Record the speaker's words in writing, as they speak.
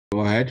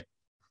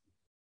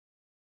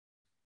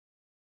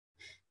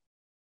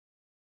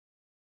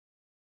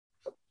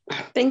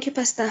Thank you,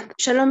 Pastor.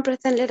 Shalom,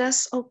 brethren. Let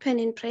us open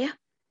in prayer.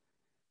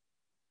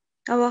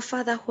 Our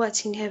Father who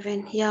art in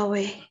heaven,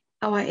 Yahweh,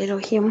 our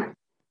Elohim,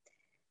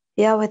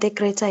 Yahweh, the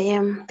great I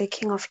am, the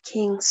King of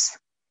kings,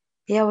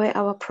 Yahweh,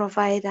 our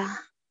provider,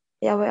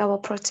 Yahweh, our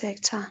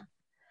protector.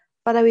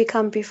 Father, we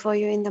come before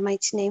you in the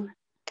mighty name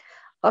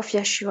of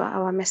Yeshua,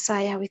 our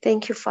Messiah. We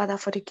thank you, Father,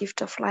 for the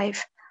gift of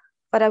life.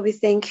 Father, we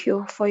thank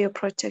you for your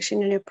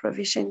protection and your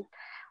provision.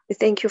 We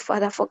thank you,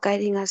 Father, for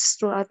guiding us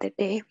throughout the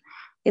day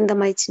in the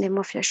mighty name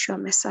of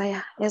Yeshua,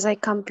 Messiah. As I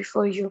come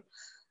before you,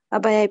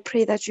 Abba, I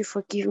pray that you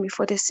forgive me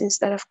for the sins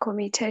that I've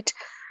committed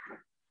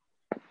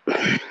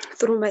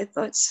through my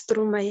thoughts,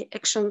 through my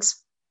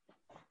actions,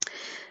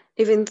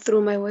 even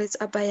through my words.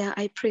 Abba,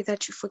 I pray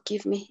that you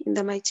forgive me in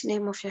the mighty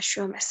name of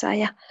Yeshua,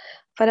 Messiah.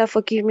 Father,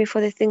 forgive me for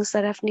the things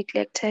that I've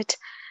neglected.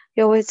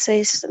 Your word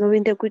says,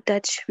 knowing the good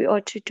that we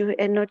ought to do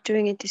and not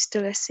doing it is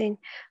still a sin.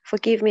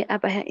 Forgive me,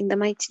 Abba, in the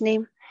mighty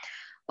name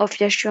of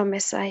Yeshua,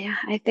 Messiah.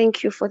 I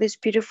thank you for this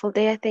beautiful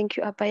day. I thank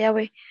you, Abba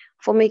Yahweh,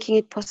 for making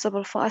it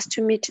possible for us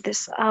to meet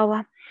this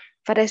hour.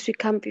 Father, as we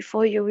come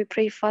before you, we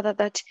pray, Father,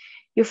 that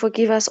you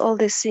forgive us all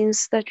the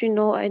sins that we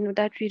know and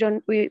that we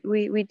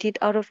did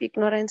out of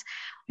ignorance.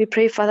 We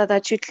pray, Father,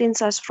 that you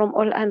cleanse us from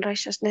all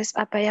unrighteousness,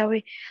 Abba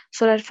Yahweh,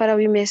 so that, Father,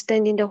 we may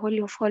stand in the Holy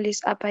of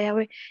Holies, Abba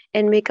Yahweh,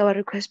 and make our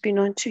request be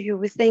known to you.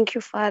 We thank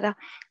you, Father.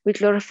 We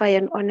glorify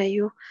and honor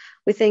you.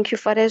 We thank you,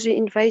 Father, as we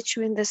invite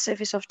you in the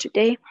service of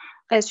today,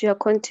 as we are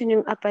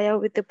continuing, Abba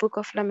Yahweh, with the book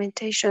of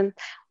Lamentation.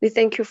 We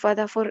thank you,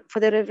 Father, for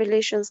the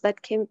revelations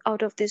that came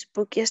out of this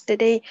book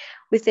yesterday.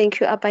 We thank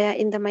you, Abba,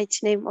 in the mighty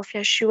name of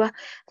Yeshua.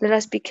 Let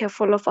us be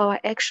careful of our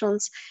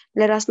actions.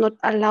 Let us not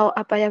allow,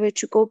 Abba Yahweh,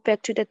 to go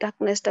back to the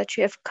darkness that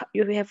you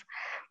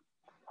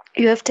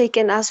have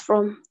taken us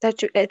from,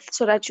 that you,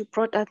 so that you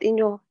brought us in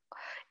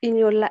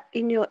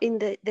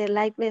the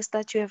likeness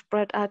that you have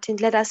brought out in.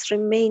 Let us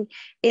remain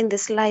in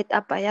this light,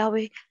 Abba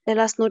Yahweh. Let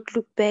us not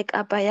look back,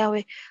 Abba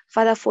Yahweh.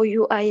 Father, for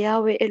you are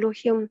Yahweh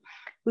Elohim.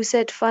 We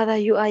said, Father,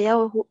 you are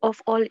Yahweh who of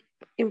all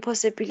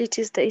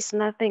impossibilities. There is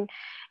nothing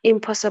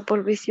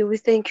impossible with you. We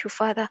thank you,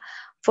 Father,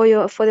 for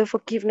the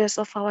forgiveness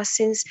of our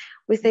sins.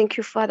 We thank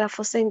you, Father,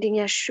 for sending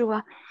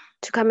Yeshua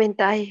to come and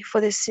die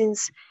for the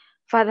sins.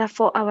 Father,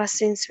 for our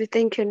sins. We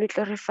thank you and we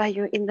glorify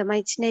you in the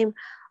mighty name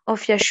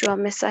of Yeshua,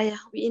 Messiah.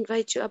 We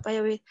invite you, Abba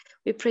Yahweh.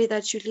 We pray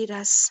that you lead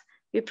us.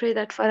 We pray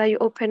that, Father, you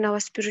open our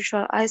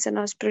spiritual eyes and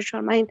our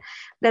spiritual mind.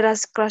 Let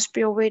us grasp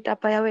your word,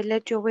 Abba Yahweh.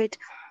 Let your word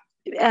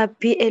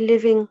be a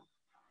living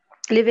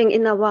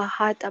in our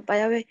heart, Abba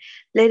Yahweh.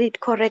 Let it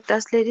correct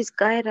us. Let it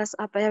guide us,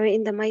 Abba Yahweh,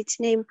 in the mighty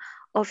name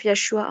of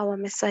Yeshua, our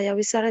Messiah.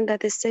 We surrender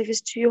this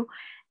service to you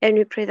and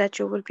we pray that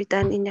your will be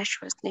done in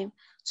Yeshua's name.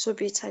 So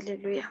be it.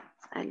 Hallelujah.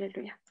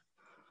 Hallelujah.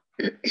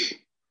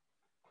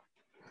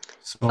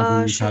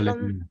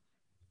 Shalom.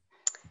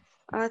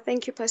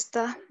 Thank you,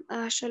 Pastor.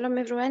 Shalom,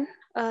 everyone.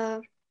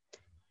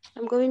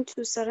 I'm going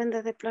to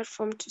surrender the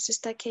platform to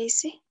Sister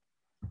Casey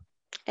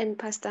and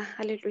Pastor.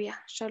 Hallelujah.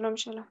 Shalom,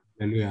 shalom.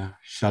 Hallelujah.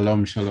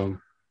 Shalom,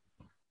 shalom.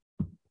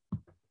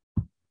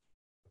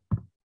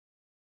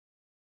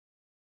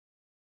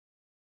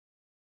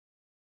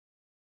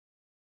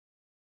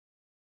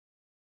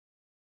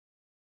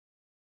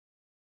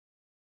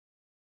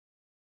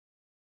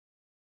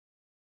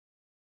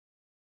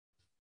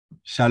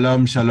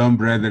 Shalom, shalom,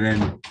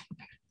 brethren.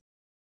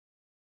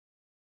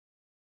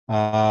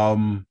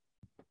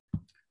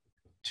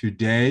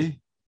 Today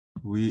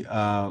we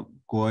are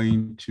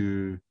going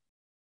to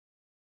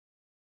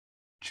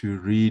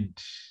read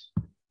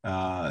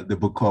the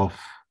book of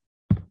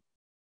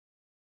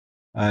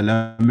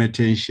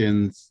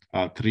Lamentations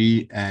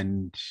 3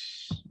 and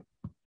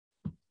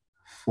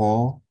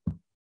 4.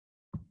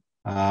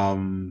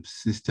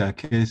 Sister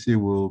Casey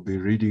will be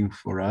reading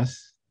for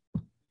us.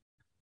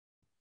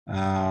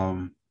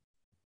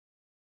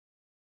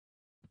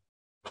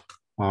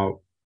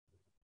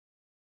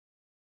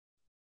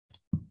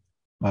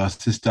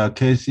 Sister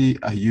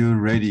Casey, are you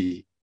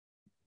ready?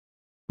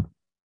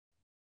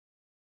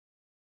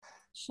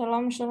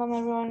 Shalom, shalom,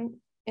 everyone.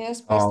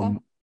 Yes, Pastor.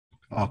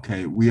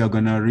 Okay, we are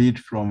going to read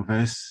from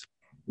verse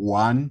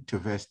 1 to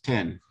verse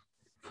 10.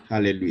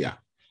 Hallelujah.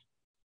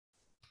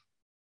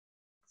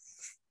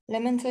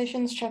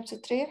 Lamentations chapter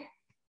 3.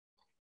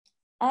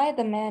 I,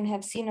 the man,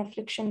 have seen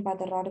affliction by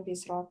the rod of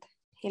his wrath.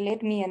 He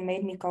led me and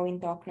made me go in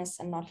darkness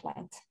and not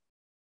light.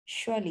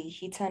 Surely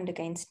he turned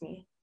against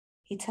me.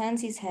 He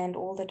turns his hand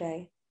all the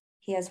day.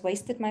 He has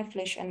wasted my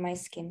flesh and my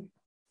skin.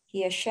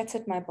 He has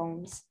shattered my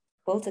bones,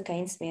 built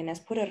against me, and has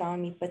put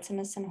around me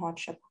bitterness and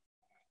hardship.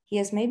 He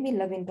has made me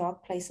live in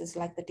dark places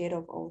like the dead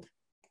of old.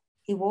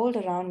 He walled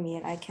around me,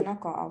 and I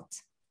cannot go out.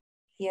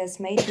 He has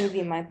made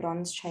heavy my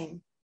bronze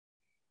chain.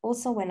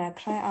 Also, when I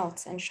cry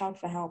out and shout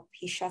for help,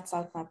 he shuts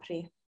out my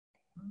prayer.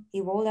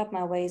 He walled up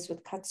my ways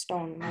with cut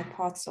stone. My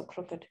paths are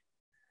crooked.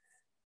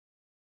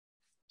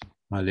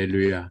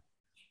 Hallelujah.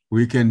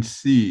 We can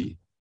see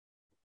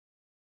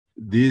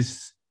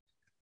this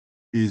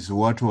is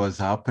what was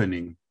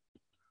happening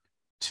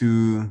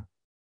to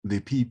the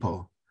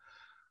people.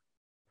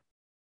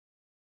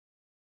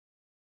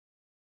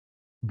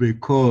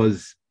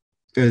 because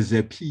as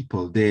a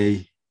people,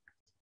 they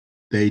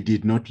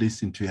did not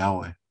listen to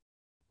Yahweh.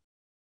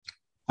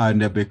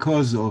 And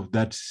because of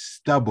that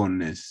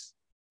stubbornness,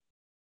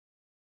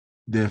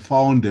 they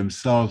found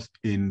themselves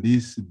in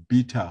this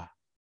bitter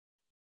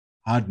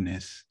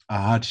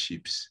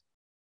hardships.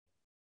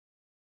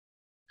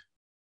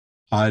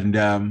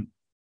 And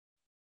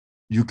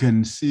you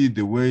can see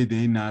the way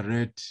they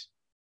narrate,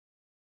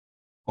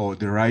 or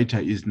the writer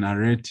is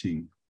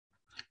narrating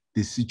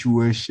the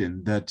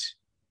situation that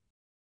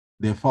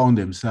they found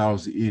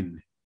themselves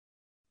in.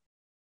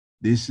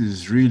 This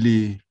is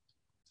really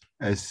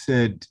a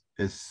sad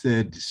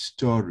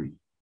story.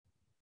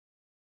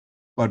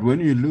 But when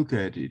you look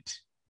at it,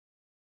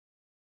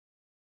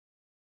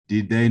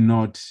 did they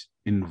not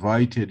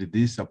invited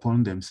this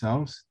upon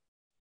themselves?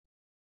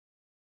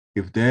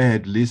 If they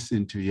had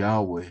listened to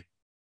Yahweh,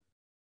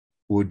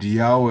 would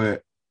Yahweh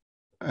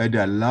had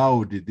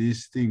allowed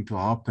this thing to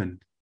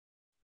happen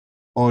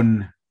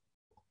on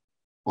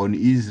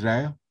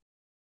Israel,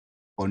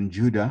 on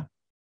Judah?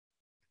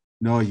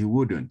 No, he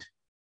wouldn't.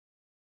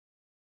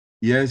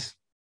 Yes,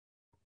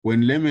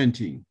 when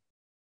lamenting,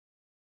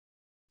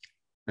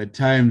 at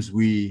times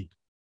we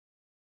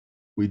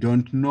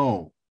don't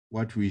know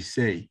what we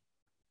say.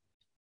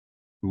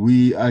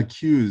 We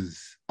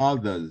accuse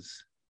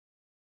others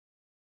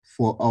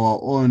for our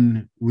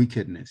own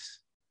wickedness.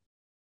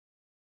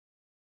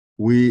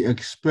 We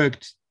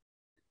expect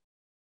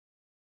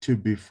to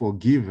be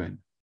forgiven,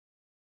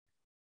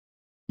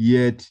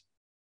 yet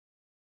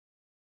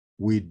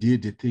we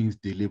did things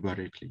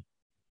deliberately.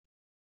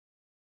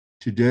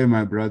 Today,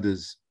 my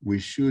brothers, we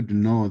should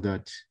know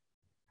that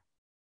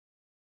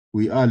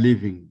we are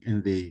living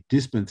in the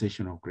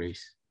dispensation of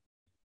grace.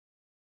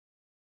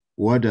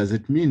 What does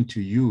it mean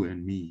to you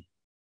and me?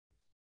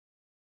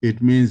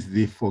 It means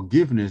the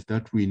forgiveness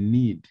that we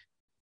need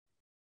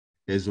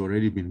has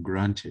already been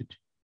granted.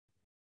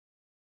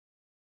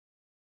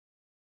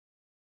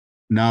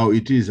 Now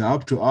it is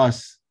up to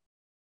us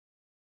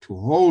to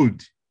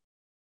hold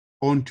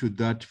on to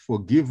that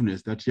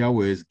forgiveness that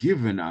Yahweh has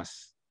given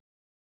us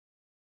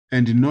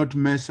and not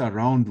mess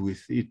around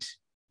with it.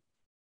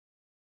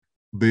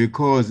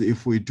 Because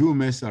if we do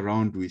mess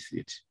around with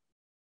it,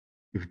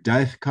 if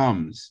death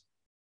comes,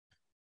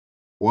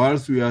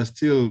 whilst we are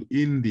still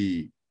in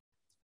the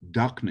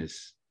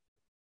darkness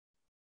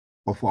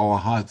of our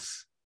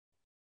hearts,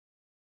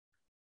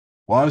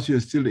 whilst you're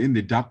still in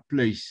the dark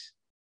place,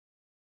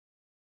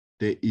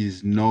 there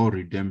is no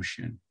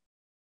redemption.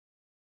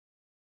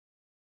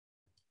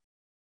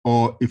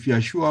 Or if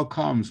Yeshua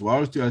comes,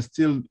 whilst you are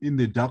still in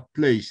the dark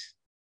place,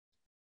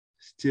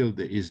 still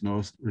there is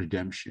no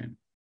redemption,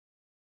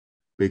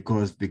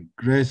 because the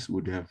grace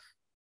would have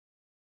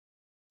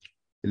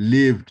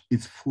lived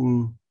its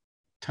full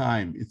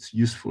time, its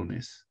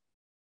usefulness.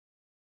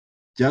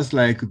 Just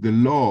like the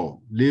law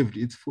lived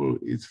its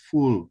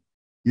full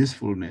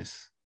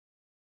usefulness,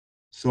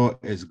 so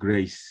as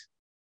grace.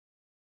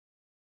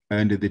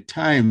 And the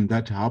time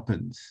that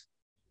happens,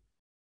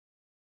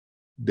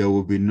 there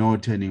will be no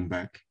turning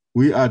back.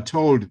 We are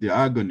told the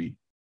agony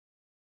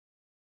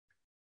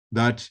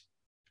that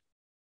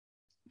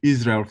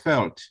Israel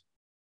felt,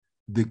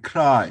 the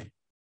cry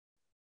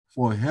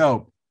for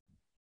help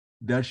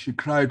that she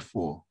cried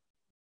for,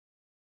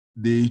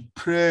 the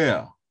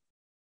prayer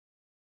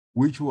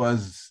which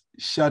was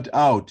shut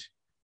out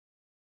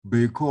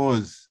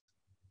because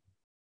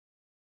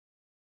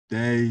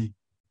they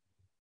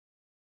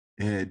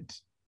had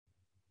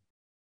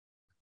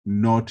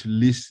not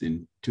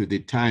listened to the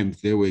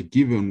times they were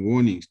given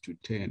warnings to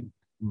turn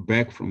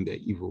back from their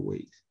evil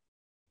ways.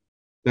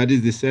 That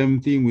is the same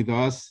thing with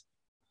us.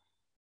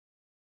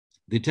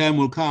 The time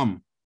will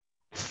come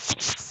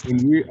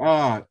when we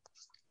are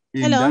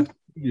in that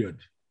period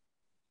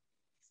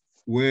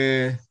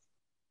where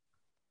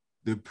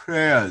the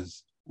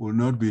prayers will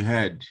not be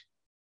heard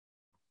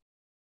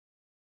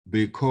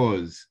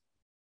because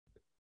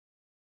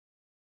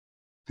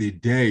the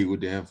day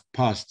would have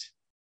passed,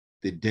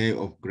 the day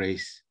of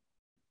grace.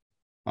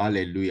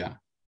 Hallelujah.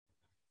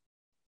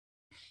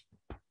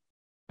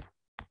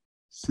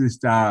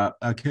 Sister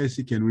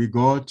Casey, can we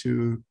go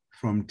to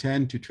from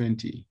 10 to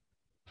 20?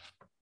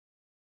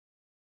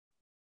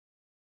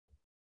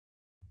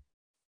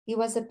 He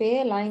was a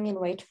bear lying in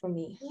wait for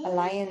me, a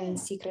lion in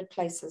secret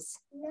places.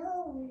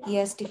 He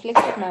has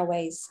deflected my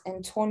ways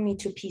and torn me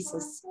to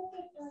pieces.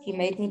 He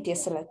made me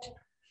desolate.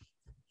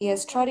 He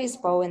has trod his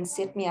bow and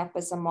set me up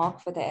as a mark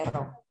for the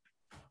arrow.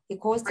 He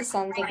caused the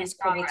sons of his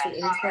quiver to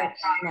enter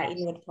my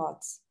inward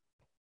parts.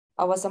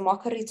 I was a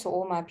mockery to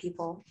all my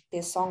people,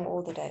 their song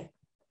all the day.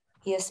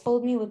 He has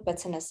filled me with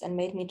bitterness and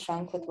made me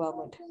drunk with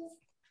wormwood.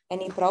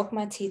 And he broke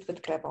my teeth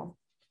with gravel.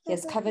 He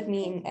has covered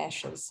me in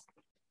ashes.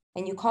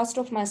 And you cast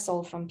off my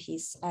soul from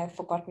peace. I have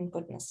forgotten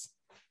goodness.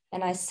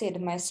 And I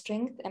said, my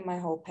strength and my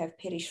hope have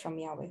perished from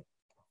Yahweh.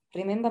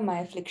 Remember my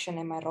affliction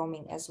and my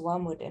roaming as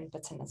wormwood and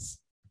bitterness.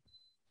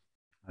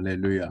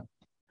 Hallelujah.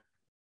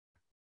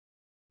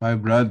 My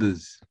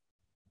brothers,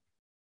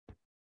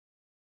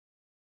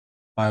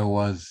 I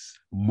was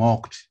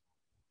mocked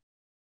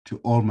to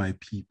all my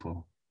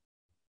people.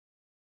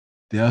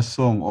 Their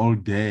song all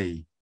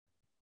day,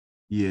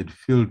 he had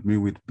filled me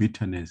with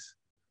bitterness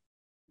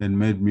and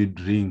made me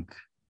drunk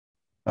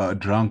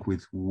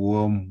with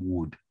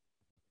wormwood.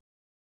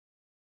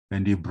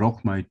 And he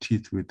broke my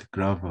teeth with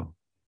gravel.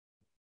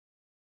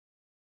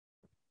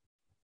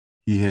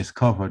 He has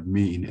covered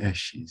me in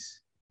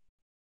ashes.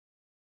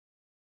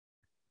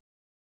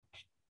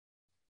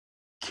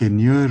 Can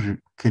you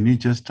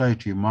just try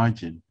to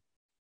imagine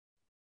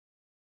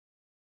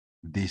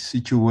the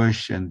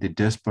situation, the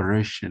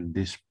desperation,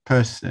 this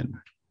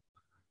person,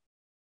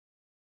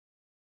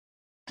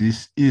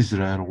 this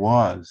Israel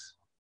was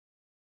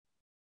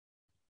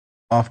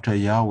after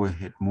Yahweh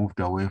had moved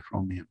away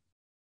from him?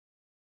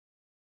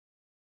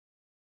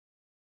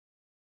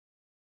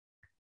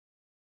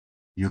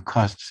 You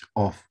cast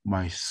off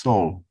my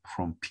soul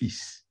from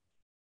peace.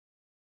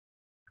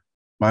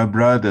 My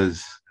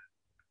brothers,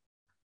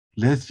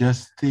 let's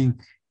just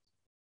think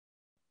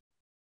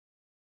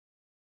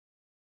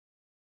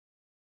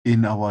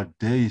in our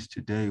days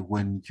today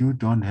when you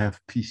don't have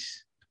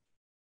peace.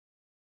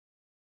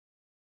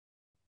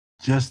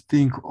 Just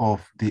think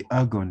of the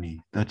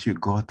agony that you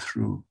go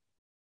through.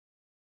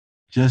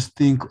 Just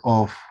think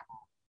of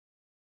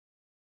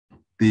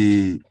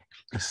the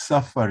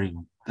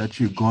suffering that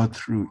you go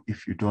through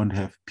if you don't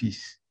have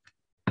peace.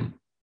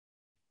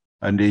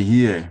 And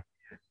here,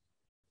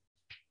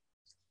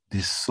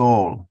 the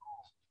soul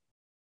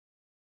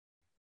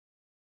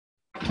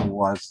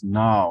was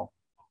now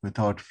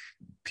without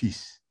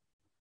peace.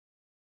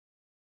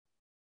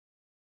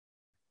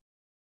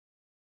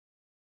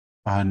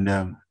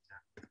 And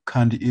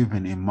can't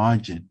even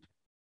imagine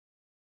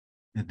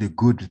the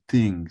good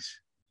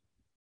things.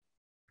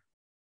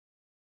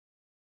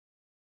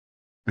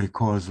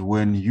 Because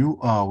when you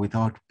are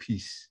without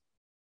peace,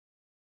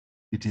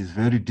 it is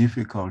very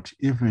difficult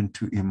even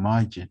to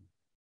imagine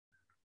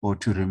or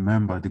to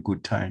remember the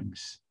good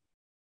times.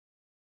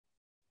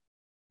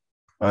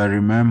 I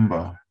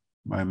remember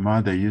my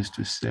mother used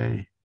to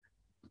say,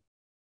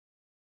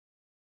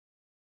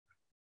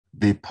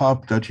 the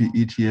pap that you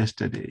eat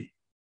yesterday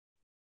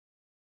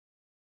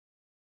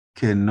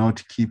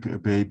cannot keep a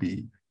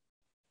baby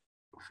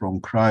from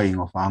crying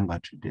of hunger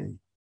today.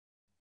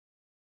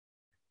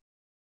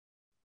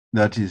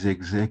 That is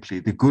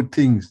exactly the good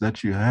things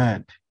that you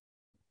had.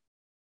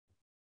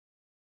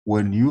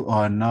 When you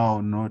are now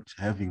not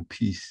having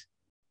peace,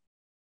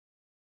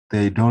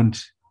 they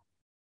don't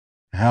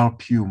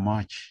help you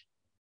much.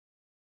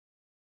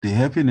 The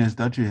happiness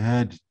that you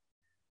had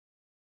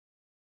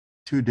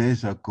 2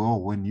 days ago,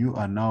 when you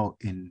are now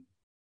in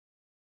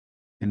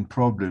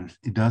problems,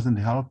 it doesn't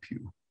help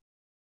you.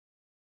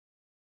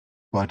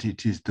 But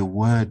it is the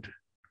word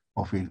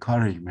of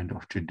encouragement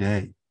of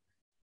today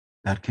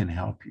that can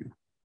help you.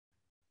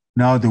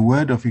 Now, the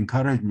word of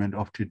encouragement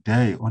of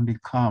today only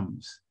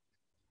comes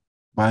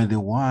by the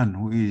one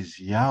who is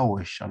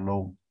Yahweh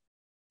Shalom.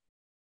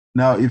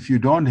 Now, if you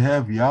don't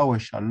have Yahweh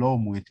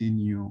Shalom within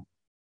you,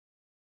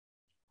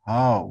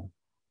 how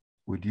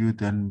would you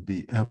then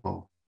be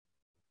able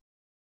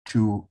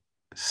to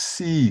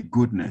see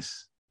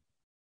goodness?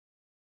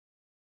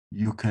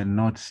 You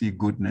cannot see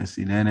goodness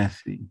in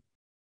anything.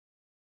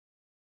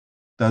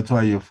 That's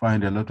why you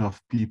find a lot of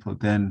people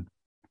then,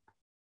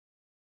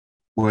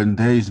 when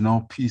there is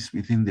no peace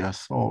within their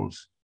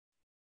souls,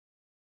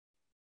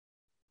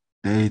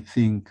 they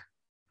think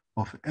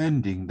of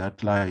ending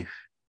that life,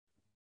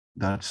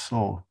 that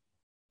soul,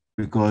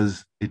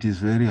 because it is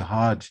very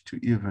hard to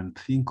even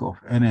think of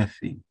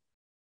anything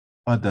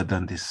other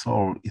than the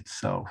soul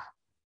itself,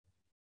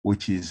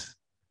 which is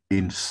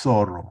in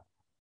sorrow.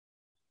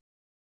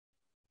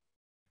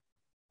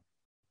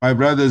 My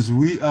brothers,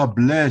 we are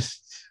blessed.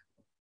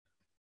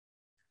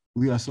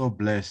 We are so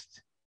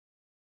blessed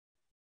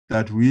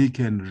that we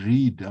can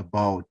read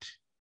about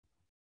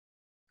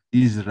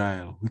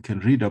Israel. We can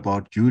read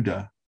about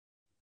Judah.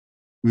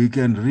 We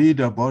can read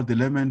about the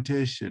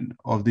lamentation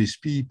of these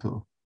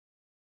people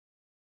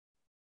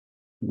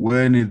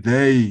when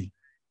they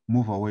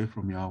move away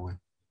from Yahweh.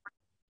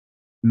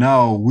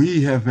 Now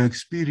we have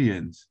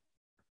experience,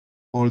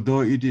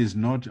 although it is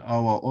not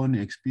our own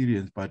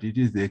experience, but it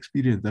is the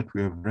experience that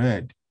we have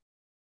read.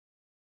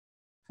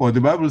 For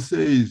the Bible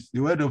says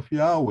the word of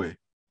Yahweh,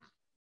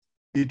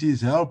 it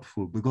is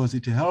helpful because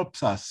it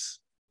helps us.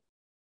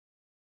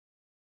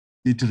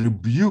 It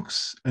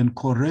rebukes and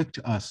corrects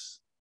us.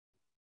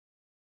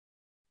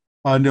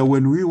 And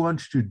when we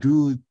want to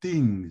do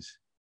things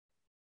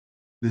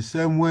the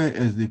same way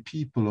as the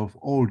people of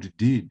old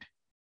did,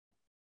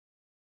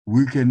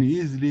 we can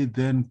easily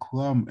then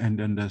come and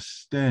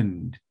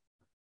understand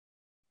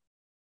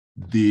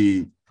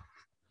the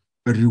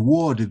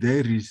reward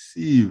they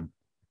receive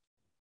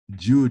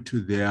due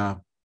to their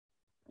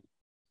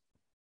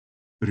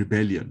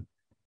rebellion.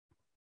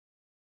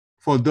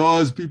 For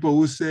those people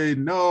who say,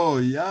 no,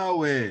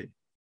 Yahweh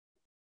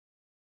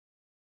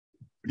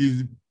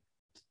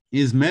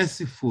is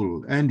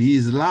merciful and he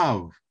is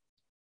love,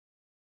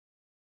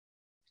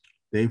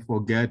 they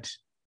forget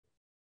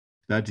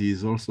that he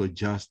is also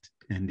just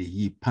and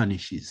he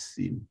punishes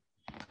sin.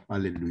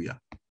 Hallelujah.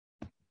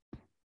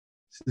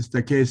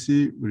 Sister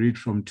Casey, read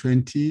from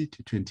 20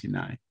 to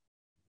 29.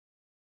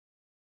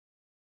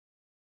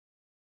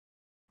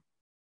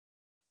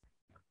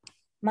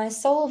 My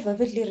soul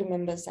vividly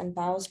remembers and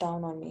bows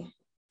down on me.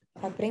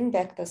 I bring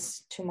back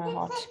this to my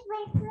heart.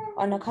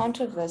 On account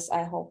of this,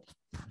 I hope.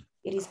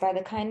 It is by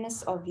the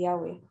kindness of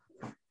Yahweh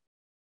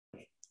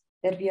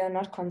that we are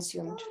not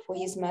consumed, for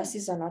his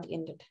mercies are not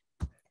ended.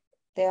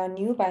 They are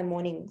new by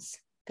mornings.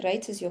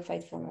 Great is your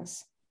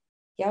faithfulness.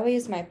 Yahweh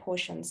is my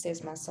portion,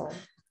 says my soul.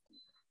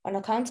 On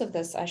account of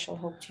this, I shall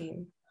hope to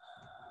him.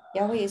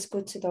 Yahweh is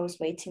good to those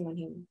waiting on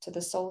him, to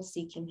the soul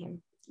seeking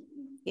him.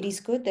 It is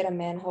good that a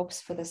man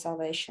hopes for the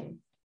salvation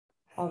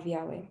of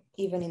Yahweh,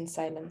 even in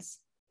silence.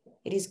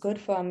 It is good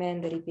for a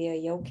man that he bear a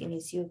yoke in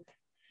his youth.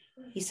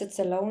 He sits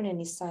alone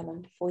and is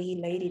silent, for he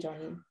laid it on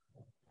him.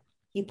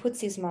 He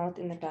puts his mouth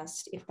in the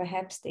dust, if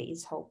perhaps there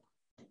is hope.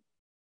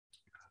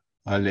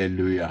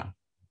 Hallelujah.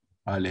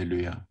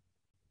 Hallelujah.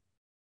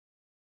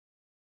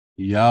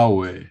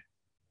 Yahweh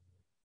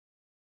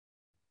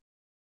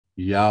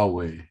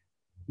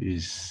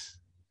is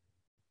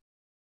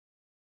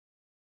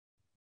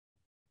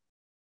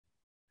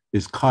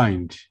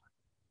kind.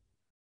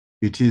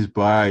 It is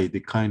by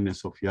the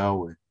kindness of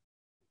Yahweh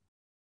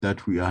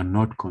that we are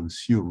not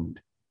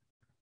consumed,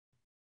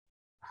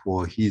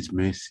 for his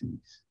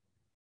mercies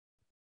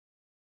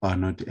are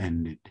not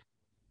ended.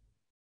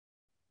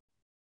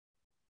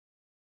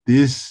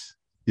 This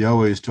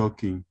Yahweh is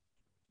talking,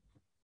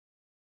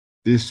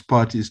 this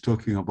part is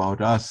talking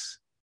about us,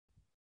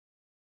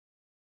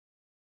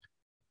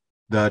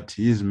 that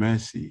his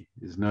mercy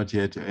is not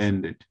yet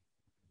ended.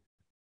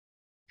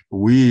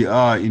 We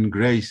are in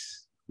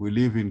grace, we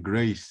live in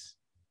grace.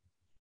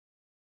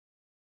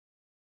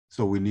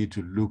 So we need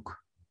to look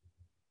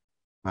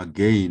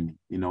again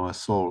in our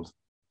souls.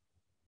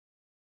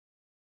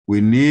 We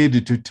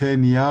need to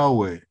turn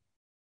Yahweh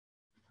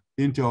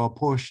into our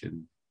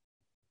portion.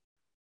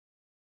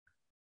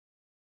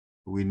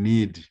 We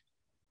need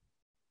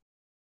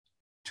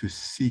to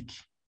seek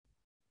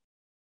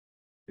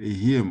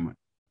him.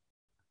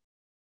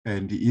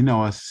 And in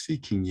our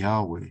seeking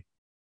Yahweh,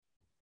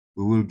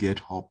 we will get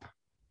hope.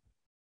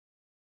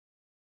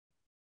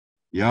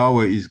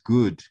 Yahweh is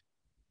good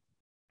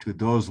to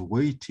those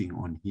waiting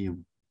on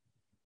him,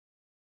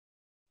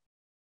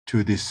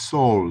 to the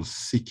souls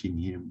seeking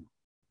him.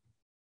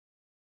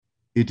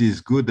 It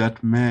is good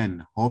that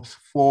man hopes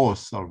for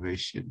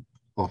salvation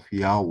of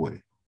Yahweh,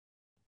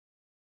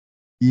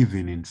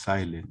 even in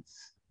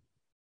silence.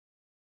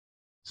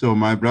 So,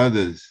 my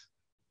brothers,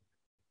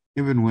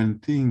 even when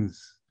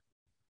things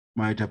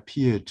might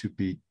appear to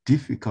be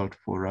difficult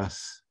for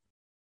us,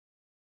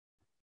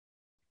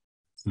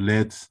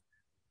 let's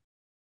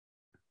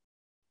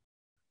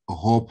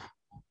hope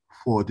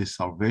for the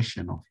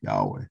salvation of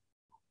Yahweh.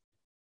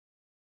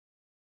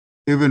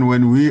 Even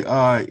when we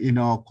are in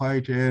our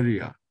quiet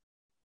area,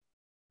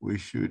 we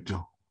should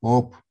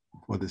hope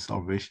for the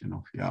salvation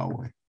of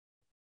Yahweh.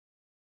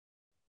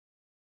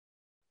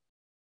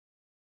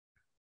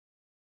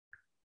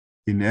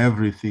 In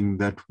everything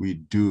that we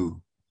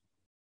do,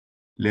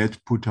 let's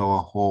put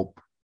our hope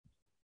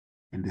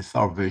in the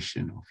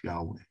salvation of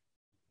Yahweh.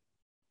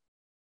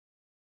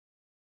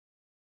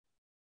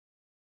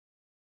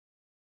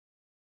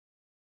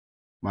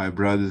 My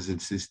brothers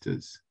and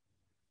sisters,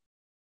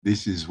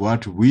 this is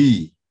what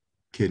we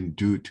can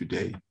do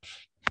today.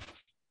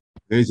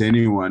 If there's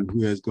anyone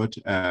who has got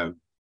a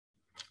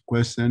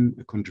question,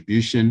 a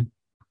contribution,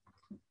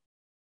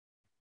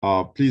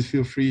 please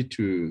feel free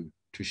to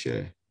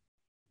share.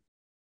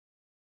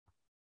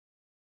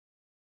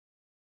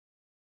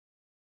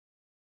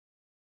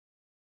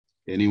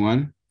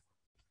 Anyone?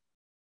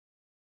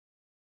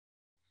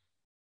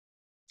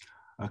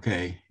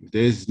 Okay, if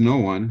there's no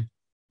one,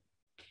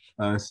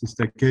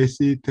 Sister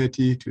Casey,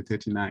 30 to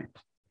 39.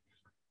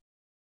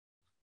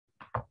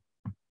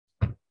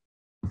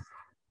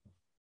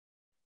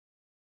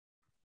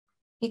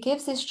 He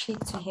gives his cheek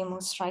to him who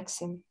strikes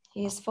him.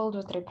 He is filled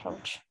with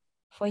reproach.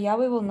 For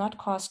Yahweh will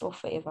not cast off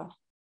forever.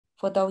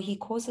 For though he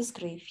causes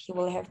grief, he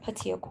will have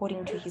pity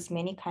according to his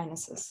many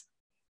kindnesses.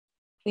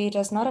 For he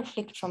does not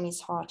afflict from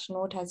his heart,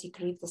 nor does he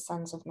grieve the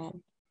sons of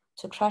man,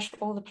 to crush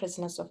all the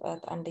prisoners of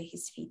earth under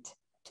his feet,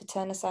 to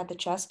turn aside the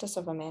justice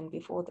of a man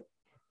before the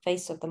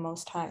face of the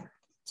Most High,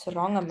 to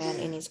wrong a man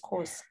in his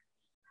cause.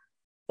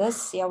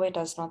 This Yahweh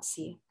does not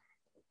see.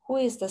 Who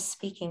is this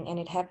speaking, and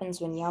it happens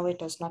when Yahweh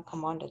does not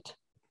command it?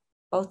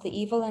 Both the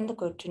evil and the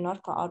good do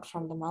not go out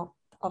from the mouth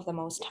of the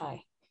Most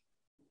High.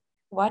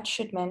 What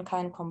should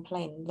mankind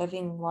complain,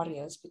 living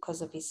warriors,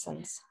 because of his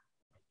sins?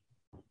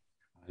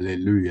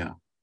 Hallelujah.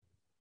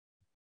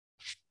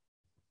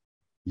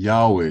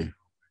 Yahweh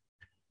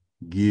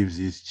gives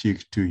his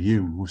cheek to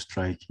him who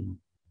strikes him.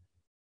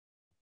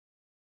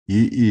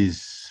 He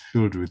is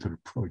filled with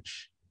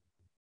reproach,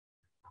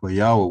 for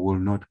Yahweh will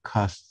not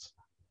cast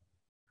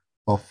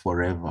off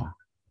forever.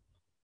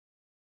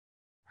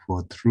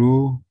 For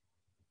through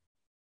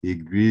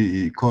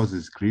he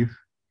causes grief,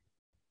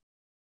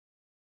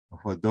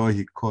 for though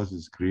he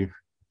causes grief,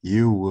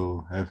 you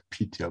will have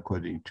pity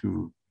according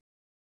to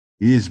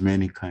his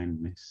many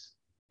kindness.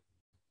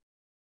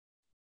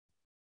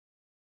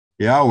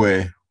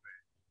 Yahweh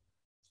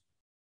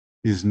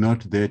is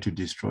not there to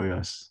destroy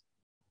us,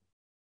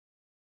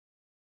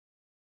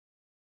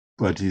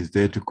 but he's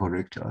there to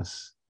correct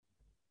us.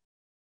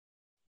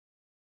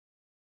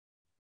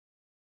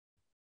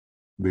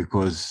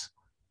 Because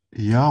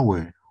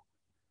Yahweh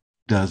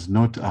does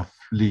not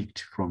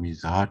afflict from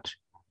his heart,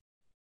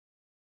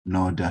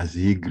 nor does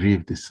he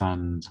grieve the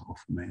sons of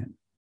men.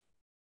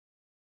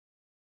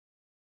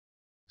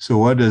 So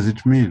what does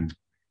it mean?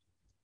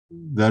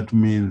 That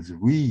means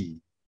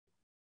we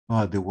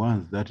are the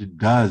ones that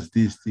does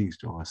these things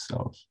to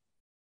ourselves.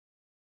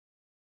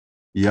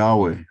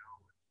 Yahweh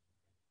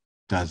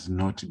does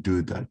not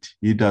do that.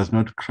 He does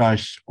not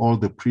crush all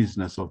the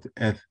prisoners of the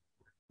earth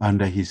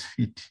under his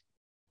feet.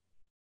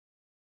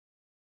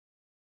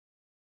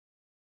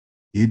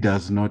 He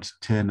does not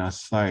turn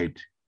aside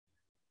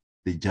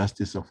the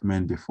justice of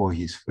men before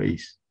his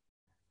face,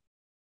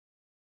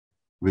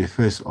 the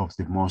face of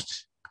the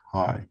Most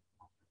High.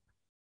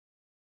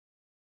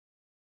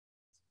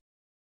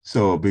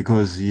 So,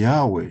 because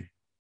Yahweh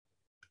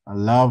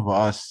loves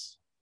us,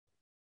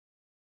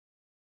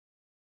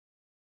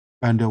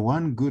 and the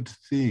one good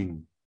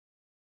thing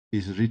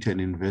is written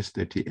in verse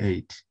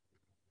 38.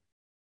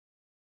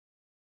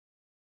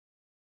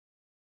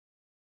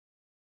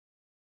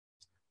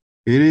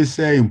 It is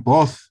saying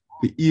both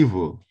the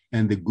evil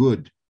and the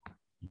good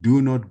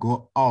do not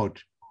go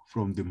out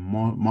from the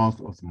mouth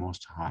of the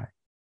Most High.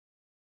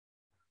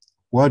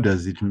 What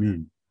does it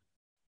mean?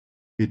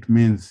 It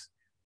means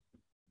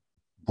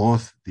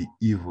both the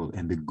evil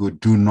and the good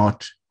do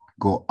not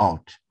go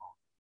out.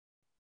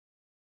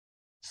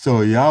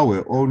 So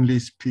Yahweh only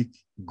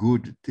speaks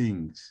good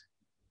things.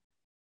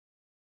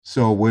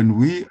 So when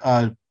we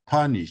are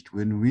punished,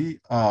 when we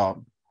are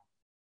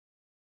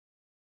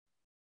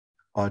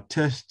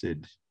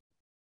tested,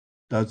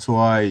 that's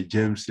why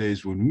James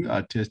says, when we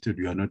are tested,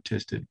 we are not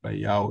tested by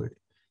Yahweh.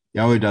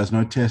 Yahweh does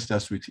not test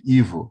us with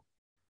evil,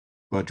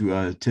 but we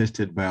are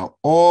tested by our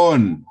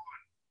own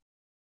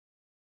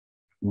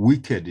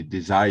wicked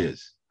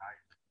desires.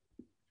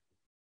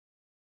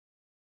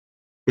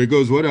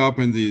 Because what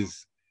happens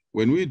is,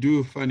 when we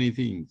do funny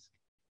things,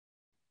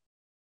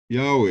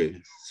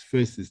 Yahweh's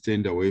face is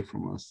turned away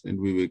from us, and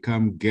we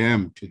become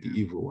game to the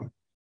evil one.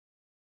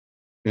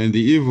 And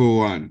the evil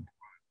one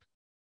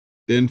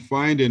then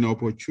find an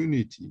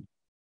opportunity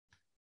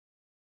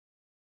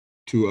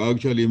to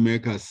actually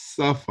make us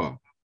suffer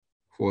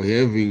for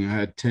having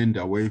her turned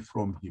away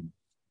from him.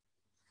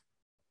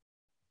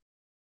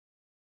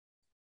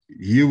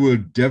 He will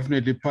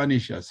definitely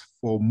punish us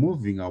for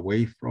moving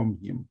away from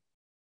him.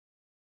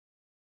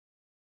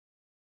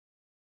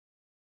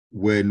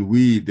 When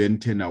we then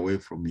turn away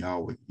from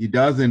Yahweh, he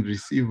doesn't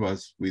receive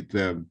us with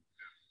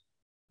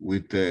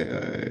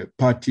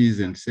parties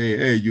and say,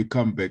 hey, you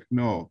come back.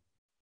 No,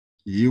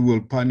 he will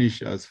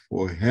punish us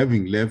for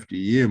having left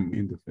him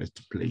in the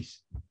first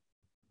place.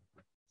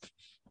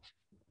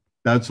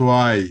 That's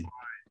why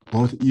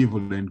both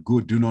evil and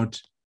good do not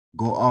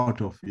go out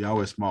of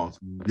Yahweh's mouth.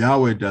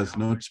 Yahweh does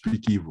not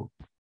speak evil.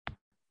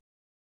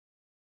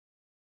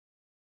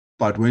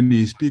 But when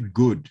he speaks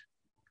good,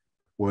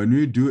 when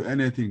we do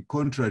anything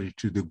contrary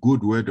to the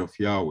good word of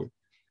Yahweh,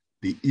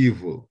 the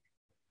evil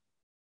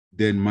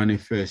then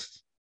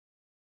manifests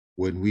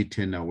when we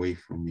turn away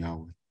from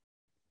Yahweh.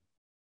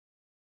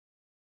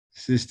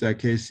 Sister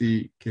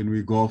Casey, can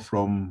we go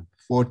from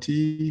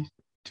 40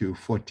 to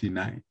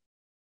 49?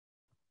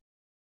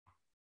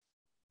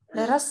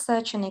 Let us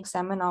search and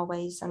examine our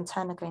ways and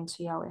turn again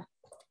to Yahweh.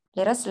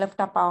 Let us lift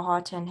up our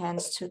heart and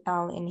hands to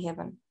El in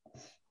heaven.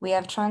 We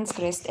have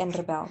transgressed and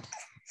rebelled.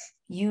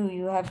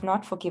 You have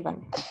not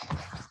forgiven.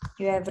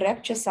 You have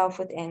wrapped yourself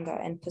with anger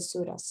and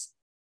pursued us.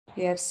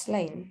 You have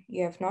slain,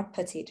 you have not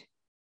pitied.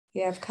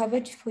 You have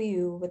covered for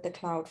you with the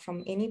cloud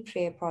from any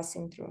prayer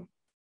passing through.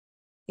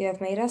 You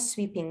have made us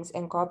sweepings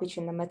and garbage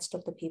in the midst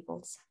of the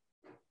peoples.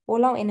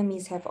 All our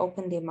enemies have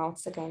opened their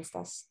mouths against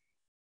us.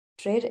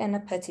 Dread and a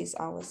pity is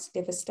ours,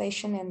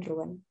 devastation and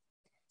ruin.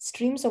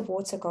 Streams of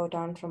water go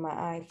down from my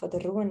eye for the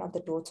ruin of the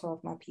daughter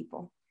of my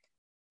people.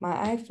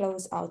 My eye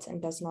flows out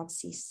and does not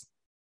cease,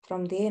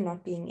 from there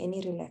not being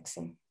any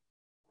relaxing.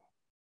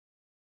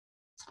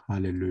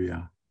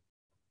 Hallelujah.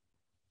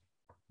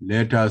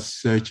 Let us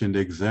search and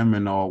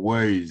examine our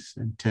ways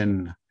and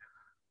turn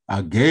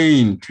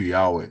again to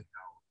Yahweh.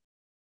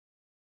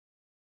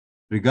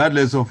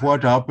 Regardless of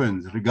what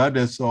happens,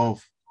 regardless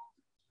of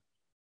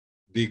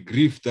the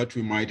grief that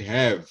we might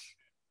have,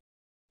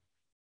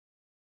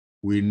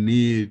 we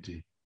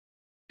need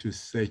to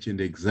search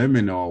and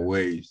examine our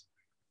ways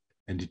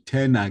and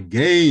turn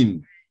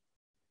again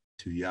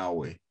to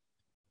Yahweh.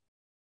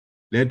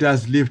 Let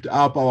us lift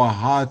up our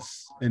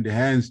hearts and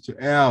hands to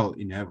El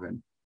in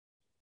heaven.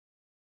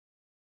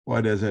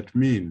 What does that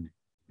mean?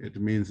 It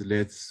means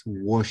let's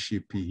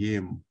worship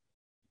him.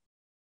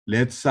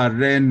 Let's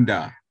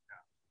surrender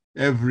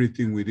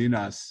everything within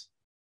us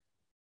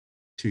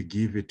to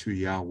give it to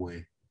Yahweh.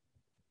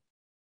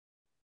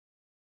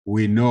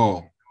 we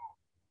know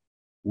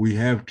we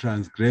have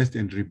transgressed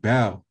and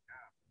rebelled.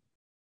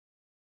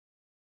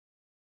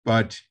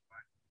 But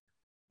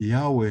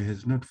Yahweh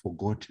has not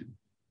forgotten.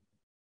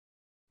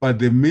 But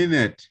the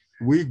minute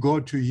we go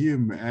to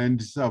him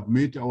and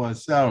submit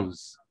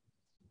ourselves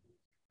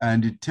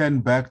and turn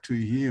back to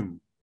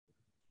him,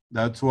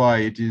 that's why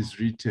it is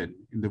written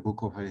in the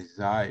book of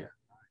Isaiah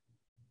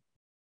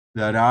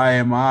that I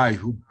am I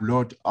who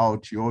blot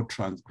out your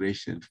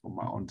transgressions for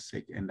my own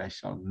sake, and I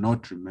shall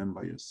not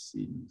remember your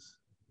sins.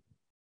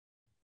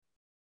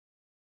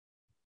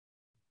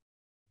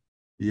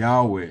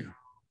 Yahweh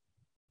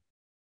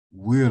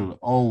will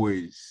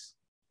always,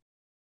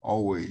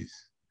 always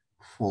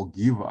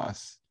forgive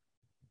us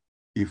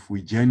if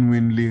we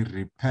genuinely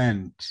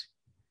repent,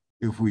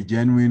 if we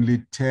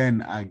genuinely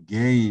turn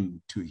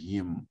again to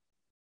him.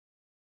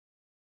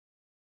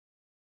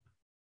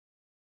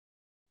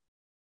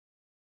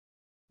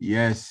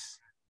 Yes,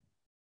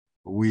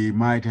 we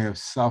might have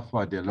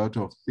suffered a lot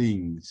of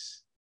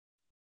things.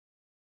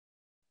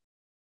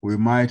 We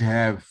might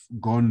have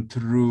gone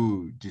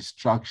through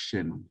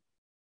destruction.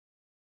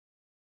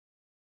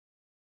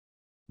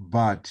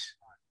 But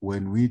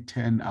when we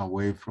turn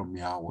away from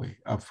Yahweh,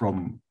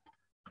 from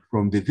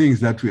the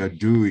things that we are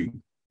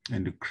doing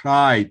and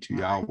cry to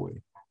Yahweh,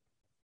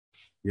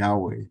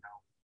 Yahweh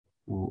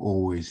will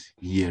always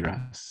hear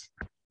us.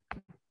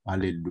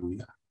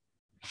 Hallelujah.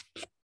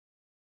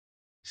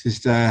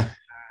 Sister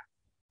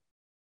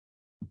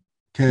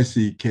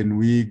Cassie, can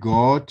we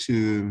go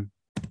to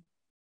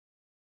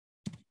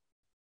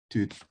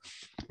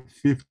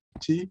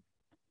 50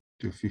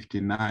 to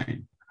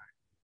 59?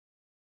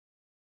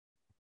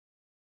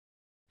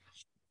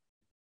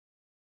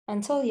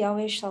 Until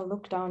Yahweh shall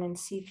look down and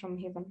see from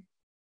heaven.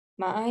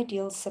 My eye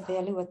deals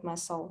severely with my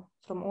soul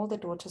from all the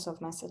daughters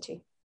of my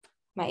city.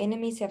 My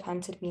enemies have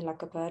hunted me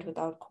like a bird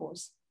without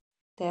cause.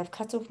 They have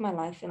cut off my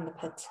life in the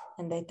pit,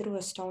 and they threw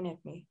a stone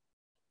at me.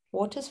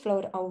 Waters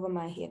flowed over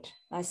my head.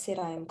 I said,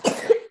 I am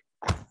cut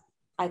off.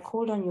 I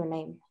called on your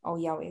name, O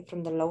Yahweh,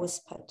 from the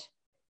lowest pit.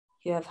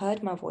 You have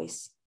heard my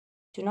voice.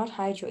 Do not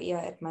hide your ear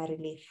at my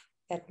relief,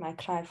 at my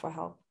cry for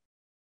help.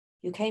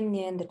 You came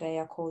near in the day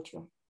I called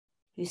you.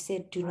 You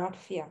said, do not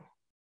fear.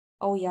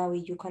 O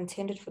Yahweh, you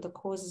contended for the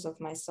causes of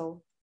my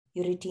soul.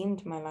 You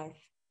redeemed my life.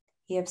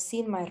 You have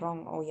seen my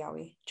wrong, O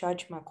Yahweh.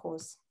 Judge my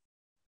cause.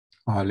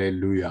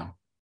 Hallelujah.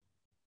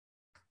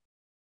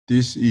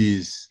 This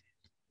is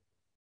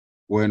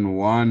when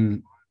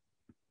one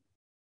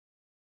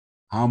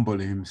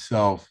humbles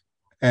himself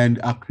and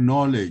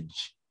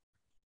acknowledge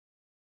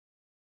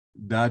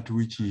that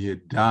which he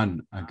had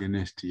done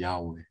against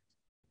Yahweh.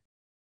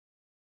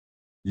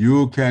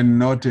 You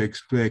cannot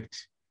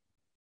expect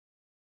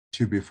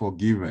to be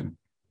forgiven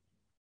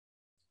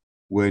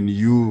when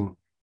you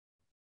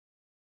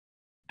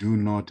do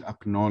not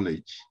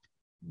acknowledge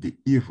the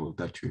evil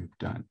that you have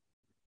done.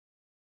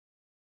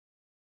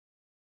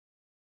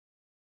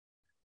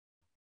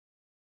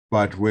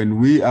 But when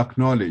we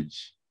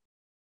acknowledge,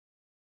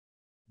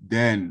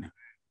 then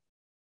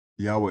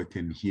Yahweh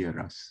can hear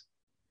us.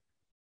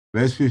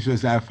 Verse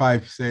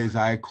 55 says,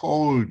 I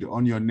called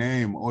on your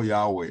name, O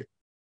Yahweh,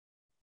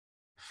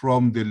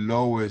 from the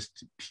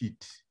lowest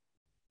pit.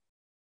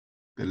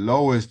 The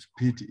lowest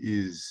pit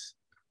is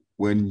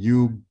when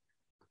you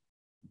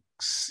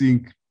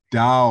sink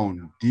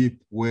down deep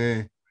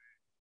where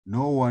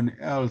no one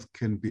else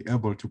can be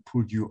able to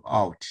pull you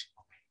out.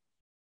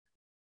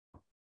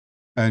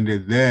 And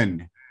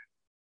then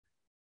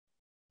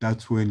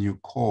that's when you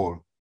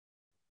call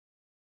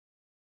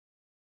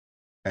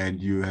and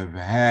you have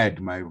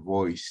heard my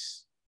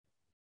voice.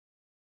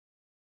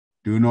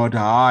 Do not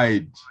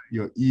hide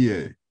your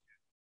ear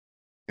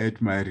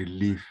at my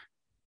relief,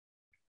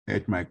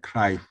 at my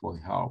cry for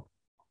help.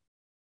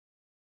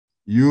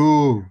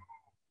 You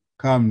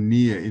come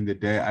near in the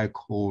day I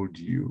called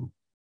you.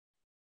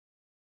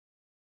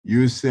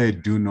 You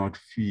said, do not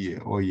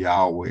fear, O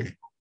Yahweh.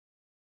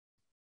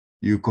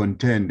 You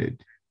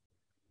contended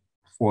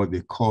for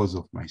the cause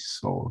of my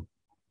soul.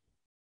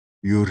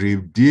 You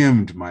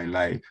redeemed my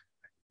life.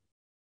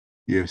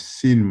 You have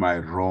seen my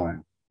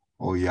wrong,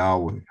 O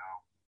Yahweh.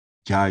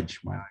 Judge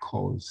my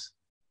cause.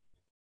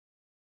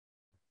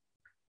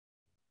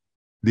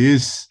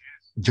 This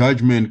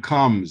judgment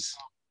comes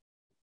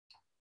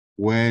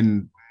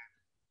when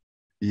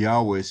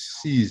Yahweh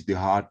sees the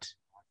heart,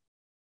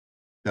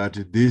 that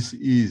this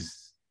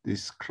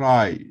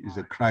cry is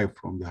a cry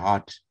from the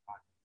heart,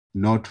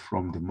 not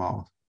from the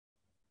mouth.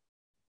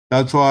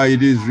 That's why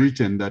it is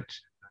written that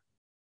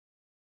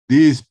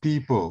these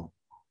people,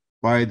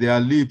 by their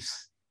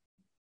lips,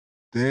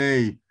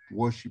 they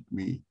worship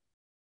me,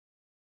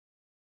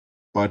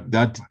 but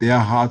that their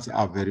hearts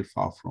are very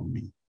far from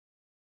me.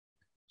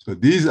 So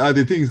these are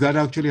the things that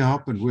actually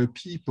happened, where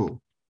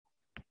people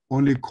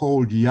only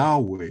called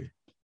Yahweh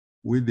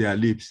with their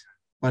lips,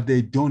 but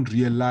they don't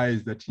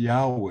realize that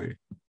Yahweh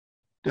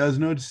does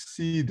not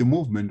see the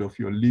movement of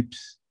your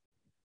lips.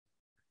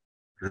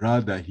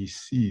 Rather, he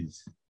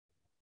sees,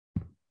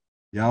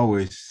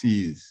 Yahweh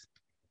sees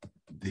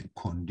the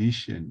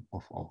condition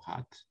of our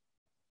heart.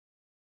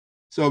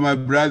 So my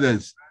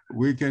brothers,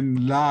 we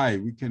can lie,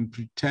 we can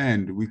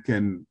pretend, we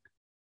can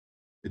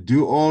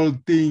do all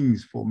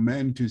things for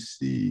men to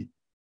see,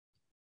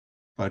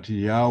 but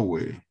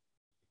Yahweh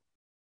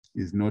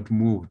is not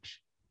moved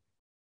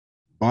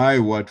by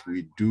what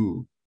we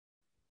do.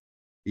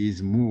 He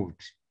is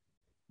moved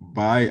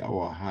by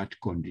our heart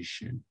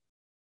condition.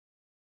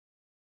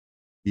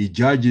 He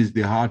judges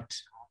the heart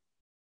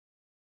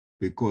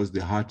because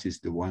the heart is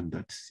the one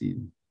that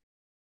sins.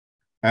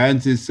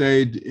 And he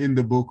said in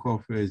the book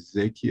of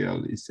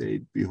Ezekiel, he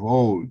said,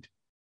 behold,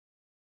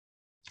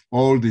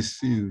 all the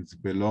sins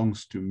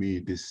belongs to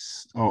me.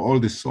 All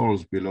the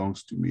souls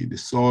belongs to me. The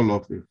soul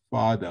of the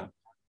Father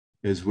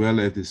as well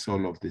as the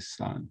soul of the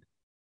Son.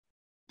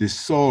 The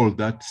soul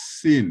that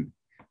sin,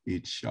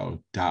 it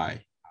shall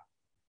die.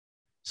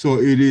 So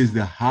it is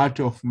the heart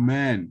of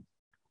man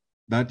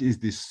that is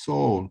the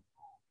soul,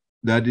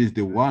 that is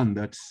the one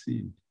that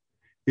sinned.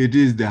 It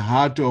is the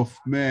heart of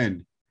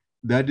man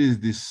that is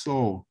the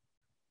soul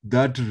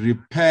that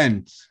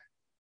repents.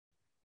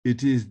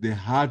 It is the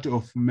heart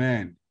of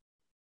man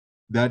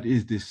that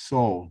is the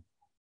soul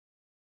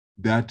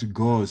that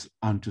goes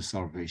unto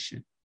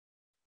salvation.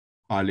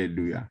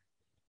 Hallelujah.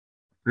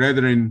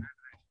 Brethren,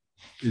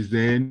 is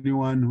there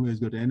anyone who has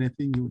got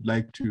anything you would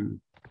like to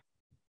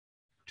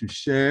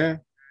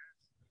share?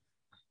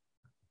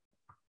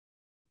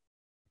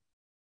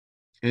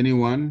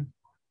 Anyone?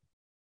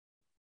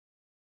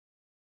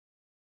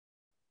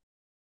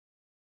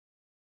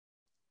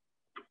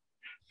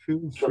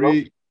 Feel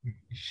free.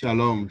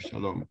 Shalom,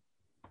 shalom.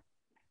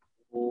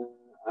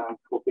 I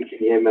hope you can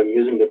hear me. I'm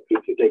using the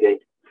Bluetooth again.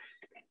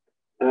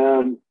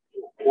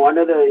 One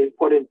of the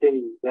important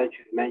things that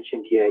you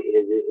mentioned here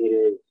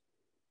is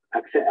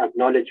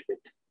acknowledgement.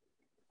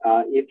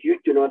 If you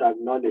do not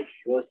acknowledge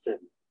your sin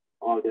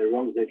or the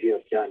wrongs that you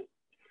have done,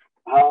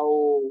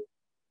 how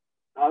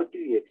do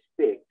you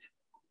expect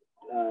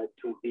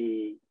to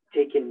be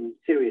taken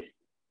seriously?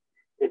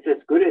 It's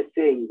as good as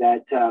saying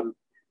that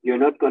you're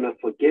not going to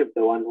forgive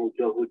the one who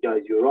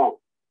does you wrong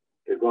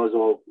because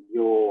of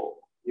your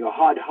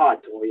hard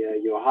heart or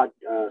your hard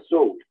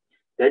soul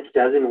that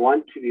doesn't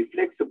want to be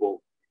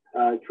flexible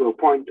to a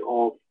point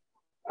of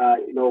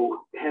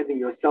having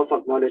your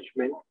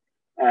self-acknowledgement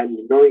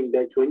and knowing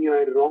that when you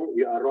are wrong,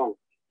 you are wrong.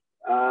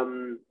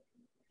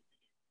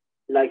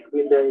 Like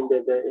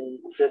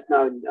just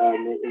now in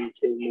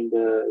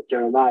the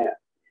Jeremiah,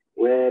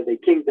 where the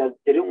king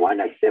didn't want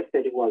to accept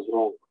that it was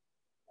wrong,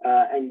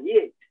 and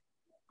yet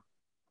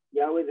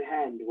Yahweh's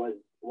hand was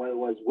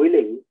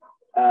willing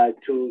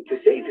to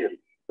save him,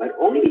 but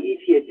only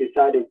if he had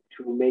decided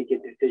to make a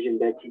decision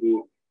that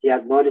he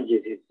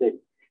acknowledges his sin.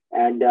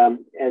 And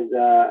as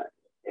a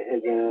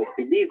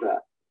believer,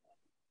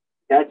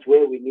 that's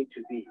where we need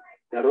to be.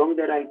 The wrong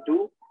that I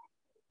do,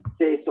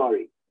 say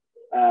sorry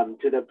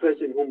to the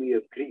person whom you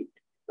have grieved.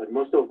 But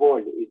most of all,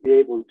 is be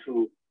able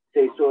to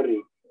say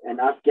sorry and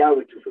ask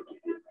Yahweh to forgive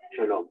you.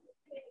 Shalom.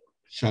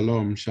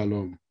 Shalom,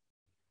 shalom,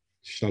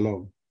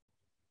 shalom.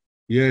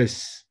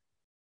 Yes,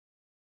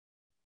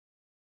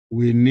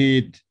 we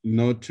need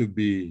not to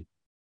be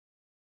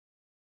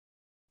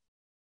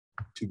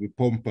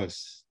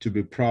pompous, to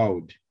be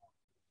proud,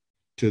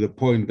 to the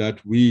point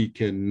that we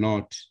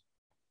cannot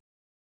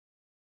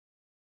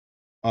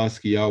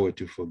ask Yahweh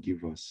to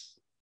forgive us.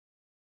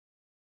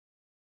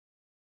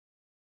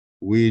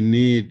 We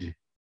need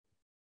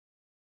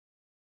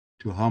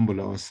to humble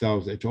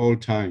ourselves at all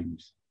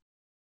times.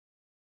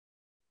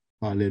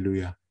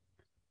 Hallelujah.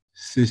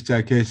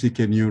 Sister Casey,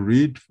 can you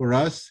read for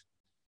us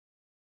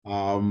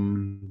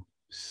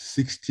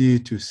 60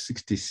 to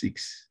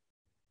 66?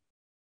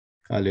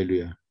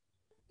 Hallelujah.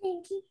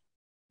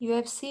 You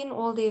have seen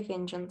all their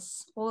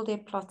vengeance, all their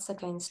plots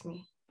against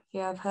me. You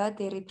have heard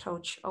their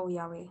reproach, O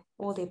Yahweh,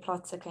 all their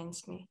plots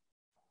against me.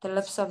 The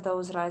lips of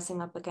those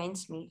rising up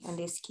against me, and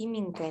their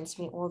scheming against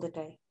me all the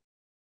day.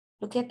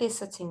 Look at their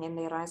sitting and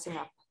their rising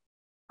up.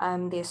 I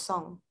am their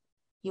song.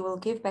 You will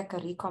give back a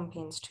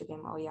recompense to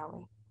them, O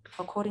Yahweh,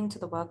 according to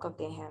the work of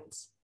their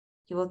hands.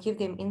 You will give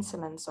them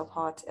insolence of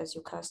heart as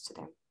you curse to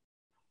them.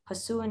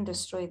 Pursue and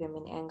destroy them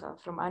in anger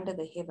from under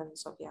the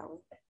heavens of Yahweh.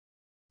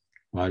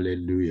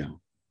 Hallelujah.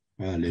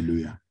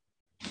 Hallelujah.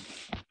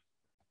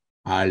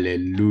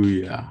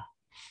 Hallelujah.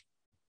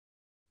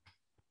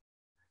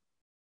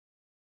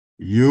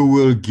 You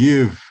will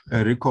give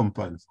a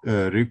recompense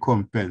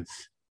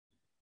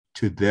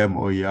to them,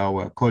 O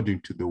Yahweh,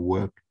 according to the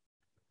work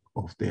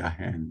of their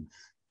hands.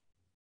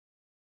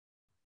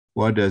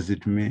 What does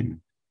it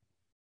mean?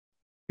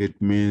 It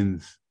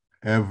means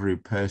every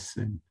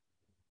person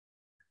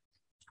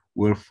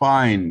will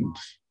find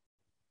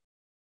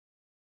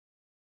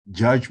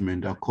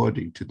judgment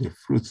according to the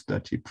fruits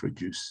that he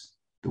produced,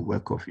 the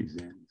work of his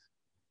hands.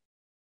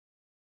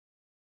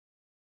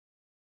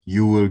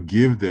 You will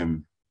give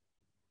them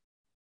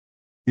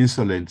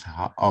insolence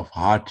of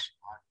heart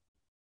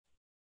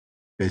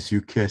as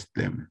you curse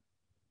them.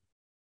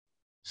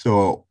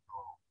 So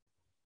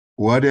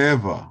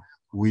whatever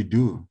we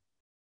do,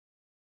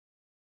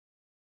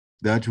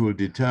 that will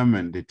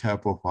determine the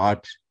type of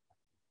heart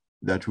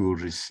that we'll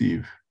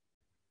receive.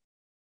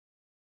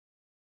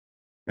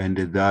 and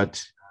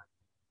that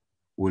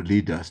will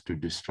lead us to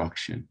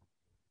destruction.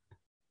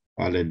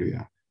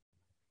 Hallelujah.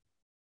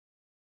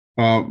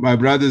 My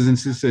brothers and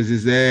sisters,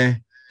 is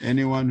there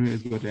anyone who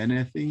has got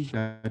anything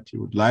that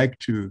you would like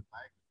to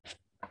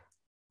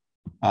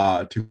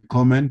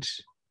comment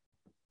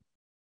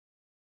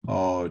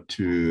or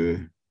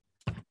to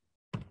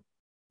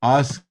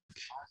ask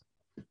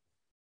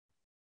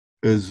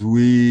as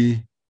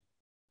we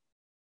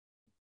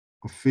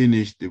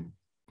finish the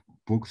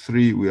book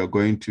 3? We are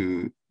going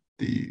to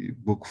the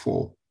book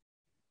 4.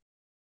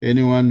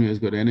 Anyone who has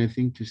got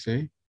anything to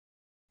say?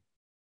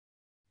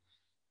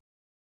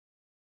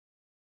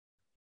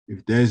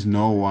 If there's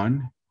no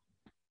one,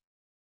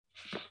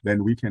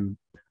 then we can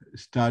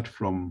start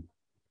from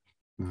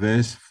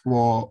verse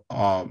 4,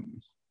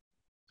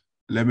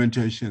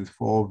 Lamentations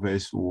 4,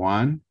 verse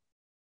 1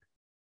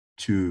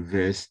 to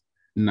verse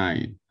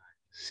 9.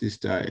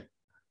 Sister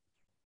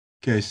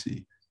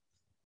Casey.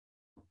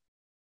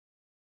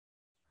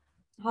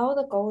 How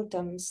the gold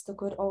dims, the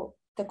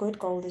good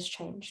gold is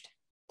changed.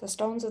 The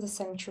stones of the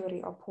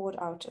sanctuary are poured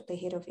out at the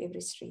head of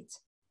every street.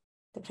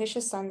 The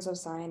precious sons of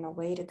Zion are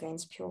weighed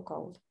against pure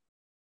gold.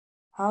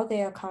 How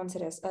they are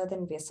counted as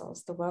earthen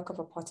vessels, the work of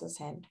a potter's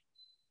hand.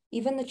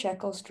 Even the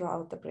jackals draw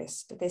out the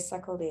breast, they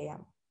suckle their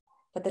young.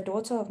 But the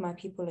daughter of my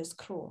people is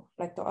cruel,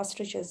 like the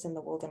ostriches in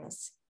the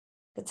wilderness.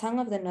 The tongue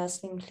of the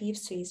nursling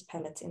cleaves to his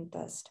palate in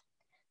thirst.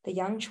 The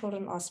young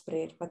children are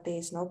spread, but there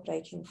is no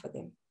breaking for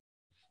them.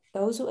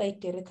 Those who ate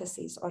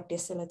delicacies are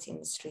desolate in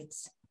the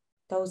streets.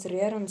 Those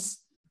reared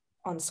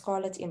on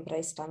scarlet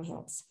embrace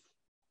dunghills.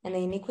 And the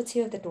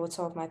iniquity of the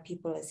daughter of my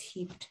people is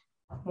heaped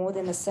more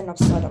than the sin of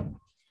Sodom,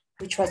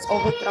 which was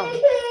overthrown.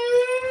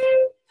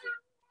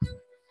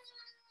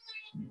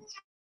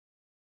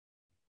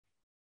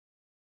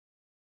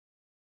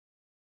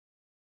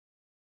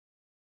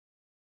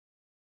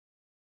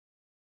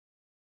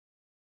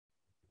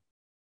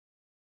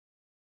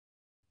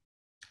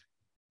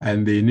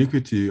 And the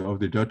iniquity of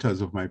the daughters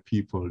of my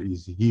people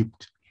is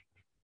heaped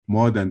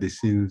more than the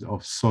sins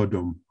of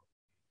Sodom,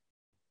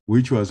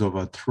 which was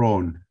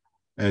overthrown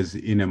as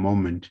in a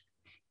moment,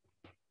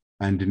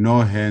 and no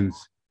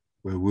hands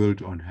were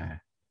willed on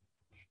her.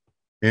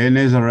 Her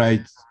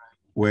Nazarites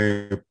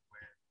were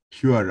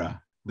purer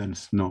than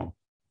snow,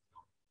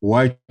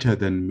 whiter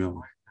than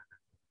milk.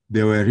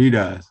 They were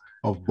readers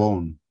of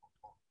bone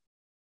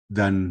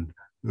than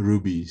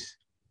rubies.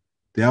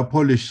 Their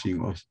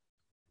polishing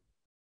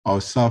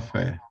of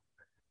sapphire,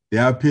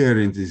 their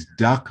appearance is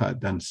darker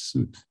than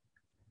soot.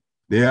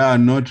 They are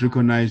not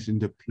recognized in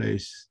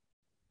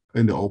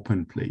the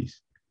open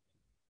place.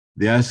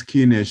 Their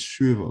skin is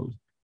shriveled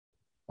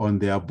on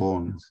their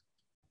bones.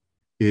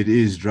 It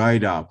is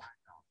dried up.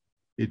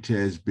 It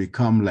has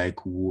become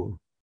like wool.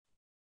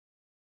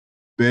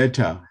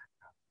 Better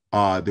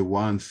are the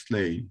ones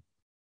slain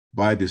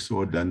by the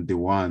sword than the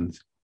ones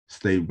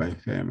slain by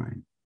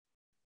famine.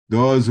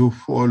 Those who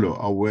flow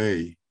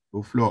away,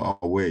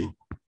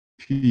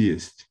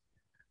 pierced,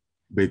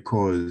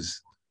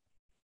 because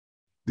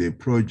the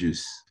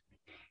produce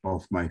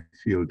of my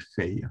field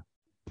fail.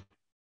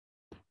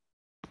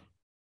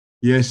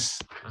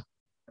 Yes,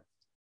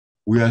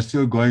 we are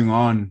still going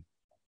on.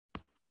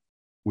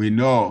 We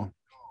know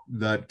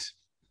that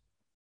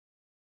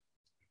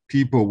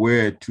people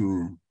were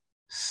to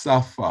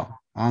suffer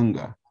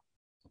hunger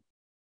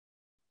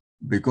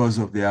because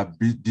of their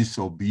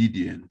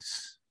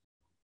disobedience.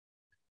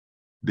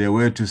 They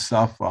were to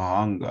suffer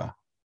hunger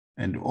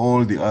and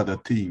all the other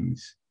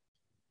things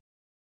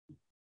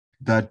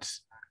that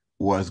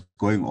was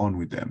going on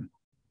with them.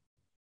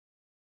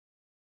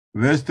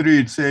 Verse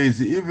 3, it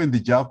says, even the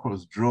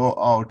jackals draw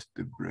out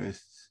the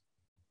breasts.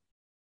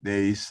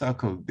 They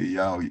suckle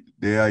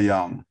their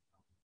young,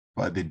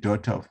 but the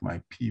daughter of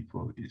my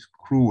people is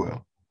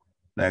cruel,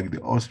 like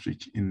the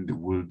ostrich in the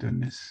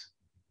wilderness.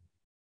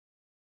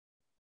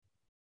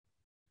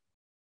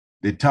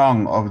 The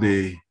tongue of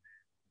the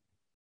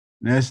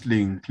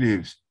nestling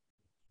cleaves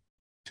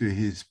to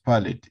his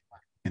palate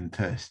in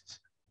thirst.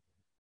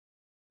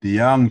 The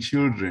young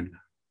children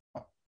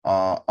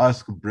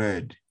ask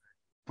bread,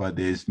 but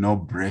there is no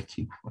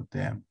breaking for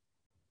them.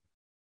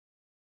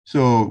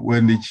 So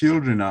when the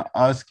children are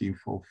asking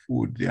for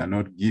food, they are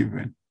not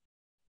given.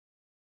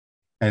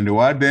 And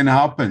what then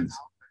happens?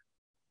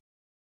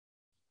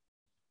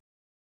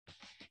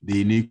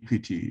 The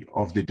iniquity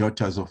of the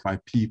daughters of my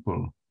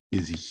people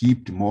is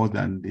heaped more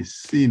than the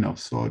sin of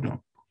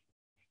Sodom,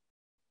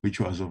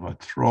 which was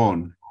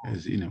overthrown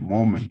as in a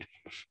moment,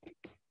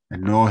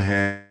 and no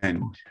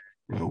hand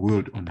were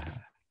willed on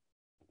her.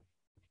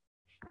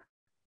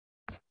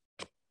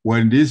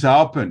 When this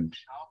happened,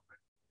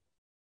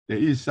 there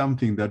is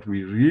something that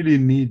we really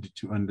need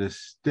to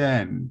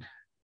understand.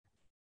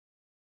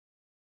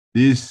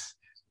 This,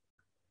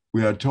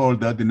 we are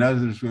told that the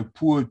Nazarites were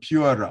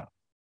purer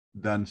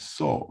than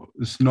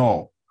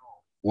snow,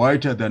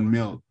 whiter than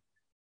milk.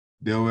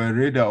 They were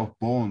redder of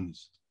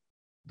bones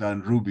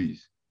than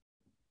rubies.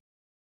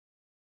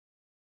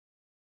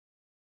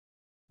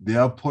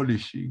 Their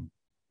polishing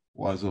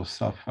was of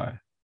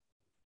sapphire.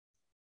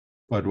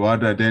 But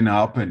what then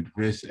happened?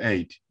 Verse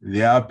 8,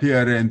 their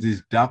appearance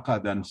is darker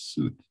than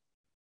soot.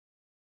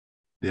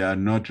 They are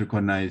not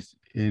recognized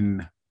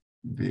in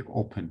the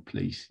open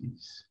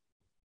places.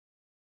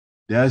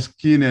 Their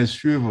skin has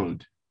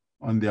shriveled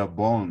on their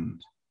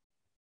bones.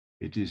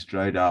 It is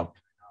dried up.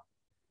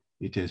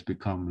 It has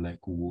become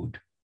like wood.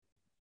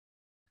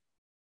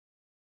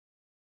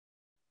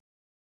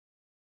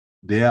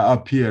 Their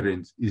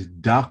appearance is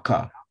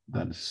darker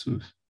than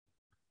soot.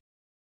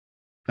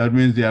 That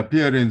means the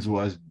appearance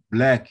was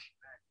black,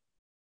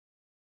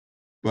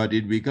 but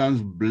it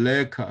becomes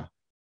blacker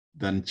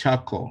than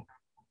charcoal,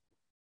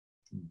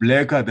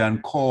 blacker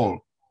than coal.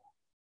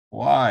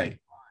 Why?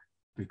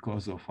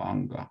 Because of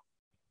hunger.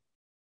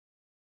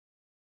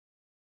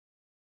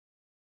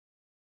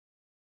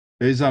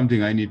 There's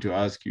something I need to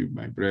ask you,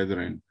 my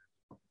brethren.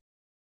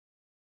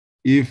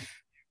 If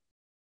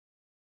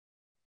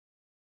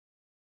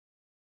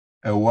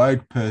a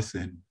white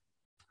person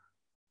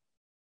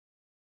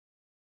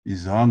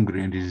is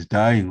hungry and is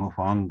dying of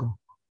hunger,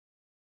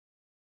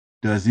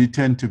 does he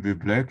tend to be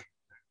black?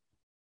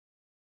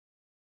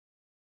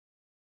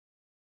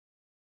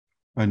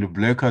 And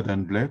blacker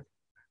than black?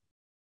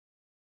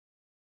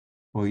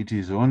 Or it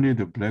is only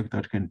the black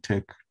that can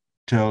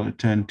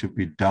tend to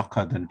be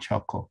darker than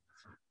charcoal?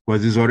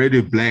 Because it's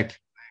already black,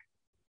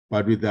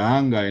 but with the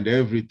hunger and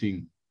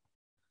everything,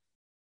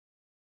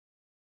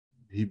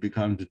 he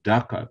becomes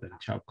darker than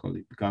charcoal.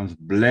 He becomes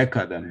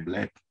blacker than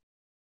black.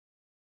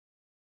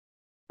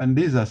 And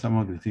these are some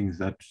of the things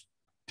that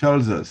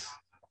tells us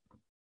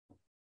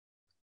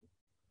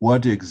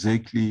what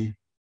exactly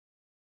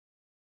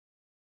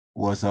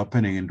was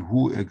happening and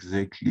who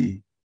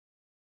exactly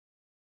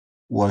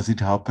was it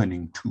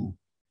happening to.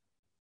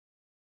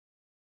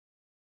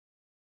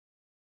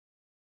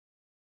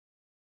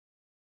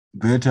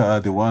 Better are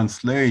the ones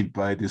slain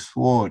by the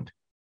sword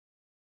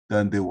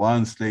than the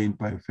ones slain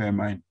by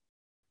famine,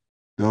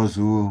 those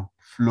who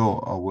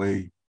flow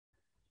away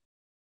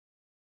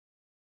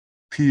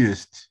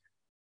pierced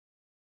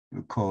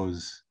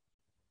because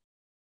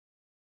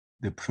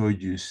the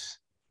produce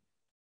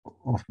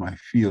of my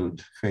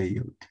field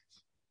failed.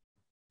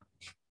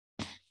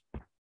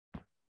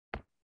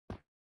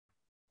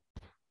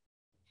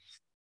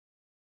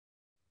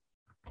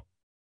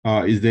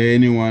 Is there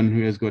anyone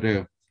who has got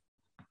a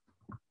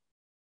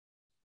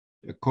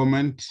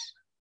comment,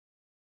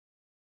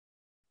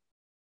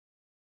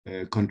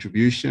 a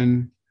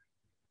contribution?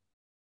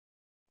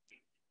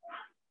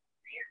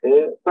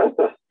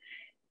 Pastor,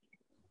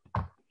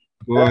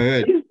 Go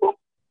ahead.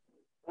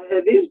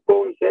 These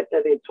bones that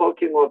they're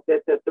talking of,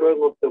 that they're throwing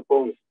off the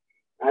bones,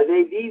 are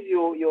they these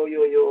your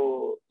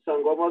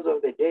sangomas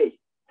of the day?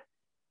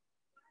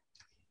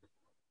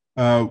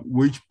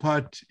 Which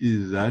part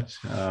is that?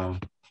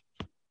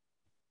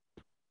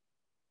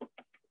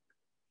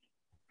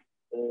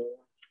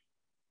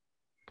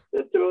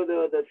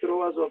 The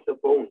throwers of the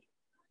bones.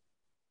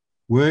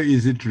 Where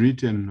is it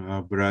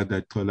written,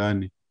 Brother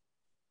Tolani?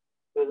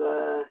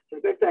 Because,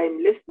 in fact, I'm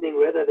listening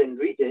rather than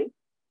reading.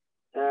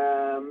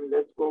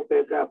 Let's go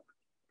back up.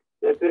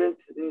 The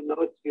parents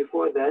notes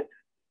before that.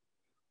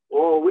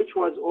 Or which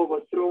was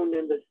overthrown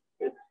in the,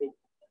 let's see.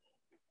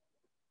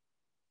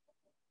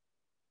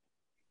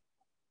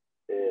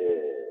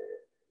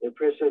 The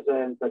precious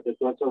iron, but the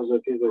daughters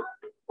of people.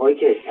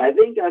 Okay, I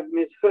think I've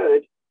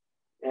misheard.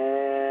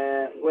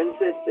 When it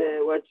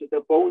says what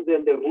the bones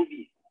and the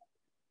rubies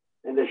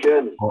and the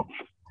German.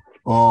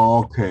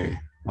 Oh, okay.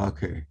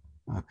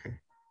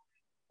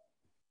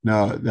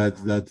 No,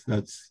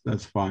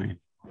 that's fine.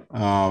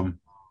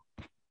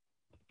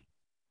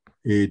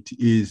 It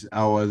is.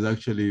 I was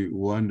actually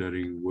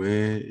wondering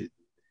where,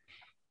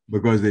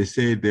 because they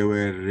said they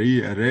were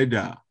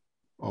redder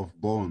of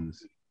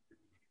bones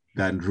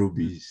than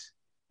rubies.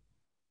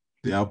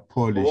 They are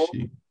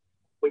polishing.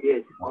 Oh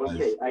yes.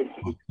 Okay, I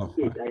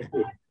see it.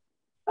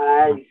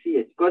 I see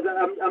it. Because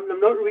I'm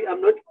not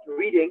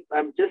reading.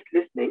 I'm just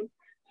listening.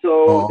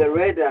 So the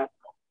redder,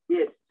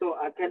 yes. So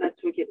I cannot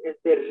take it as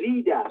the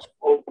reader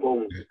of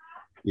bones.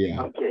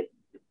 Yeah. Okay.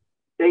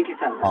 Thank you,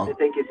 Sam.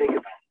 Thank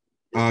you.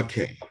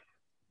 Okay.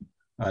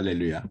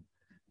 Hallelujah.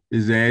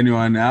 Is there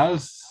anyone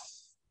else,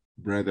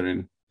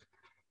 brethren?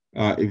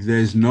 If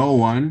there's no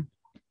one,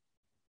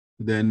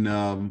 then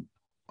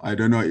I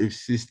don't know if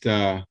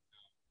Sister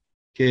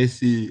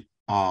Casey,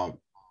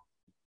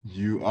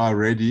 you are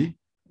ready,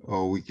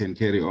 or we can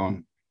carry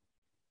on.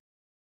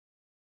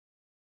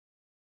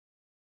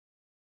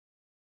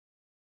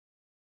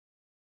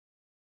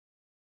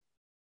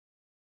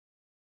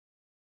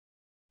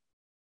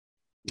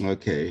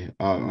 Okay,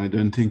 I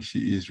don't think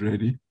she is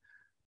ready.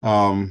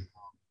 I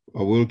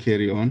will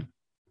carry on.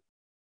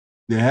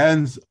 The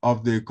hands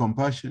of the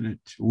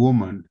compassionate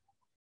woman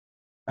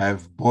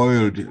have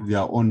boiled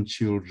their own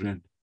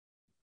children.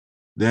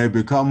 They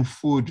become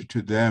food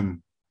to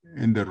them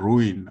in the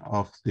ruin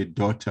of the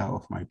daughter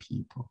of my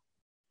people.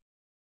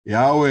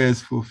 Yahweh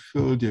has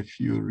fulfilled his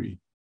fury.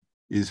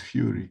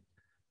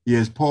 He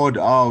has poured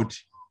out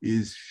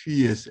his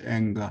fierce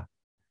anger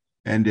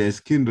and has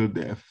kindled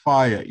a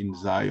fire in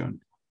Zion,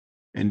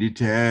 and it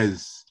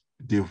has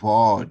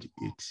devoured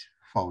its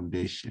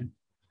foundation.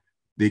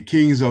 The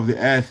kings of the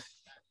earth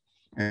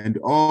and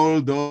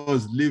all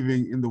those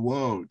living in the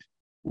world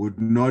would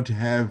not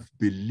have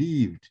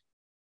believed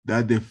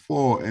that the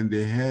foe and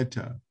the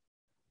hater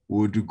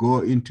would go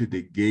into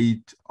the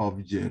gate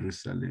of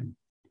Jerusalem.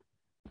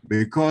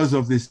 Because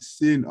of the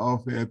sin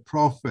of her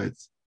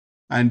prophets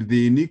and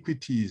the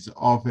iniquities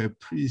of her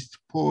priests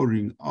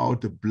pouring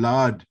out the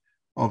blood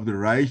of the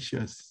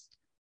righteous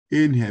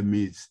in her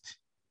midst,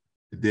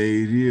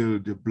 they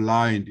reeled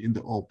blind in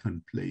the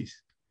open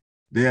place.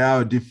 They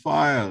are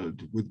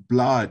defiled with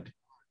blood,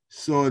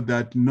 so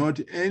that not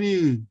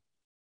any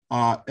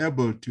are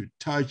able to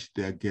touch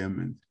their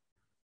garments.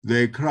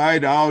 They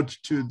cried out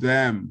to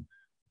them,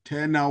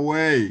 "Turn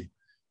away,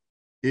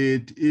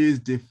 it is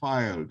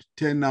defiled.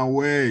 Turn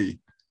away,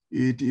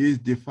 it is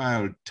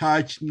defiled.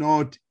 Touch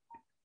not."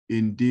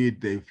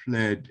 Indeed, they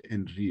fled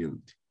and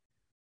reeled.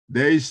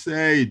 They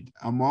said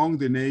among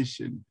the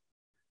nations,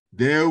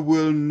 "They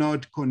will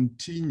not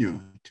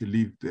continue to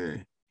live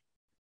there.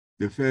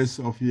 The face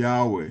of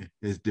Yahweh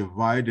has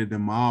divided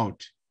them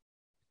out.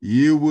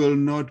 Ye will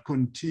not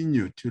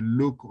continue to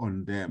look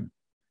on them.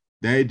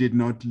 They did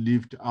not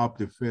lift up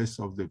the face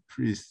of the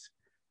priests.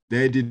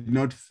 They did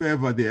not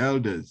favor the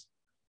elders.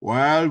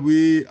 While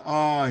we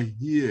are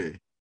here,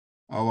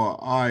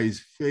 our eyes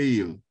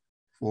fail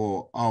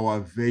for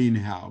our vain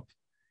help.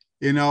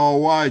 In our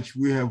watch,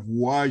 we have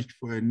watched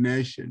for a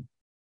nation.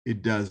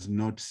 It does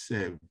not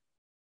save.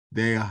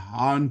 They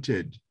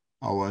hunted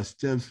our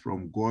steps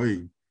from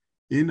going.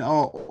 In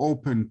our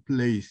open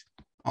place,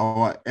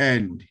 our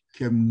end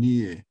came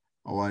near.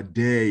 Our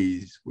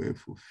days were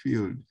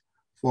fulfilled.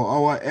 For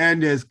our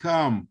end has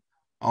come.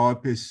 Our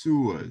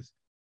pursuers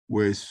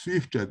were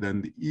swifter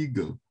than the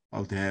eagle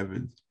of the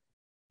heavens.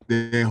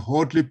 They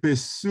hotly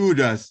pursued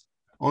us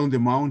on the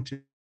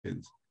mountains.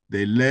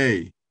 They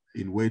lay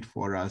in wait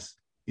for us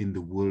in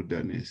the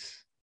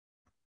wilderness.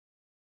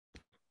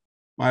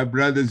 My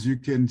brothers, you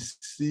can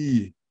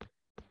see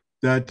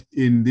that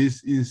in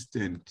this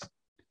instant,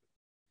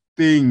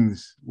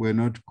 things were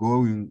not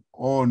going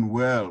on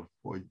well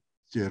for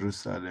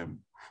Jerusalem,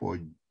 for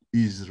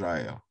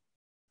Israel,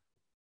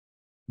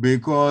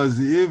 because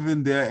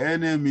even their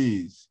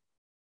enemies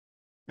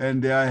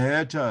and their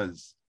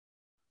haters,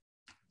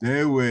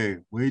 they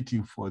were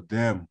waiting for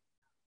them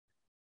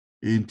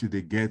into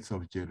the gates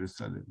of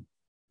Jerusalem.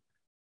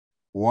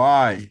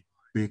 Why?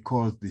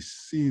 Because the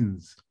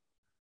sins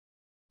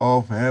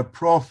of her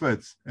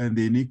prophets and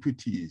the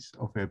iniquities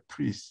of her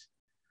priests,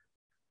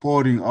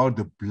 pouring out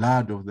the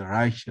blood of the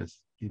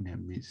righteous in her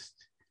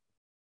midst.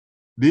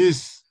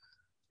 This,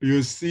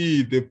 you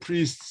see, the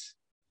priests,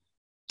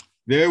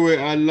 they were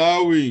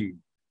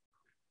allowing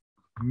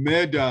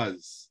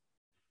murders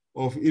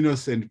of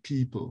innocent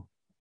people.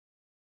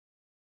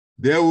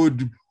 They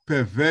would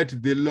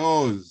pervert the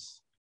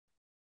laws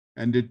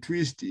and they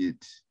twist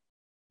it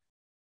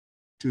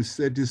to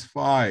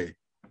satisfy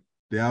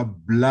their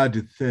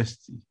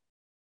bloodthirsty.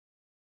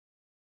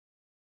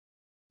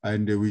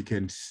 And we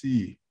can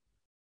see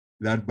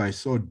that by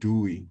so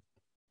doing,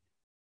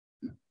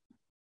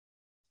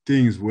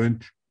 things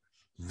went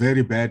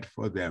very bad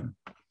for them.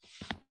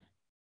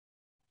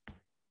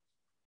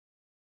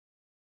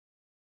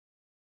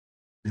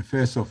 The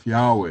face of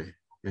Yahweh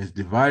has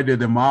divided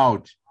them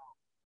out.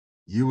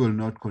 You will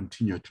not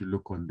continue to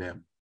look on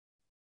them.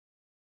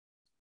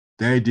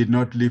 They did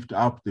not lift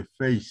up the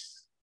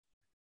face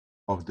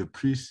of the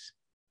priests.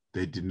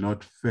 They did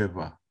not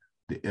favor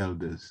the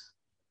elders.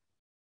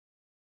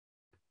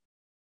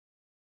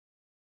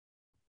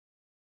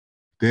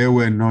 They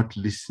were not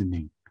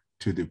listening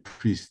to the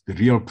priests, the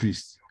real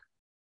priests.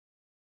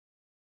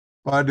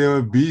 But they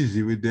were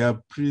busy with their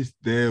priests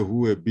there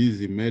who were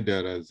busy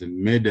murderers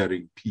and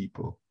murdering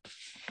people.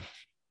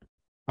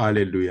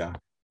 Hallelujah.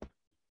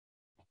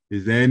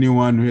 Is there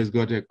anyone who has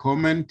got a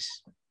comment?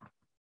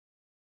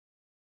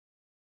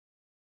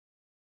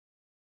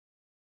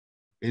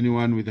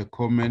 Anyone with a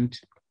comment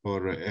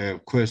or a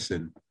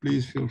question?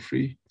 Please feel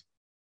free.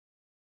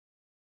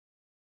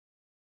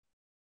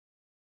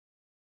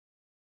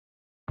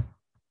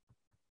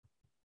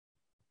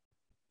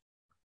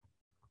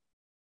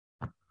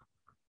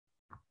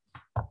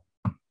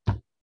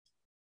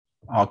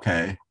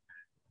 Okay.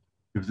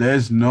 If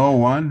there's no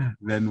one,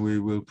 then we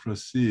will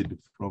proceed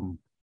from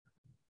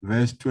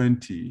verse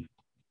 20,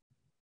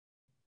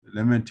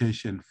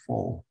 Lamentation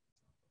 4,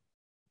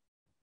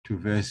 to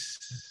verse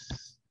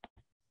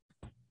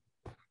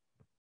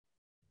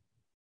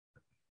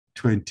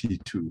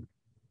 22.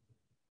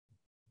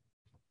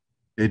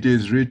 It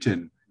is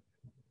written,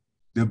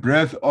 the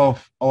breath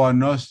of our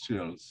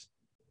nostrils,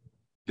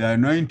 the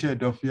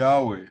anointed of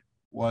Yahweh,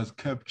 was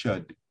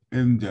captured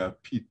in their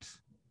pits,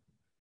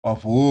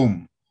 of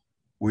whom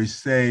we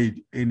said,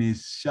 in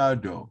his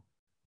shadow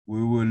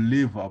we will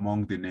live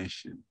among the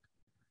nations.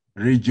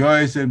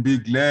 Rejoice and be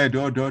glad,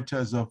 O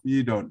daughters of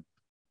Edom,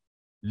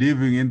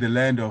 living in the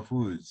land of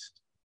Uz.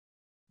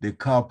 The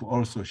cup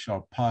also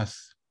shall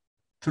pass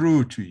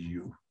through to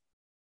you.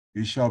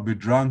 You shall be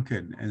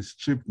drunken and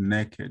stripped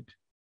naked.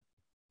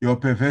 Your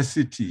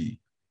perversity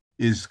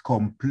is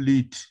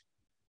complete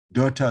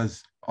daughter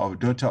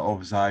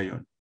of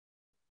Zion.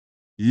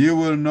 He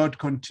will not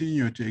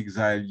continue to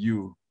exile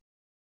you.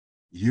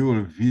 He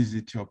will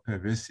visit your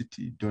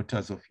perversity,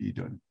 daughters of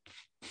Edom.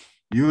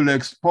 You will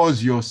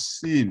expose your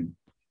sin.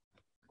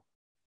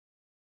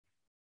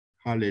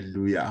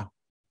 Hallelujah.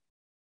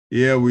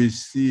 Here we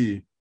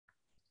see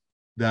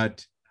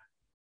that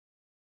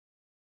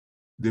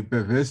the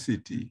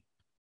perversity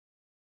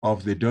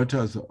of the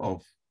daughters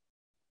of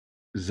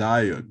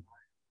Zion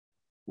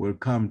will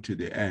come to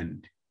the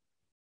end.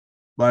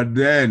 But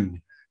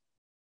then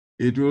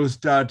it will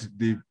start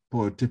the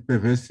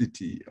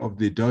perversity of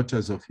the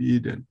daughters of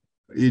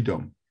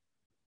Edom,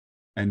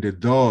 and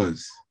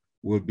those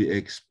will be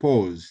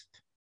exposed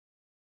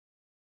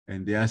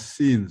and their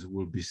sins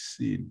will be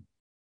seen.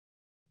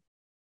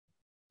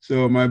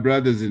 So my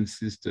brothers and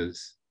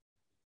sisters,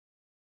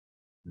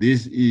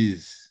 this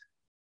is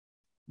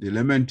the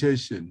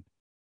lamentation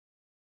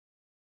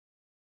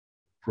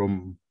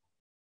from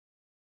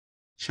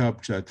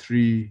chapter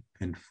 3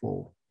 and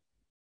 4.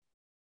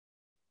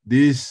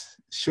 This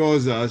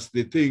shows us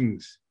the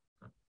things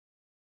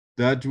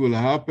that will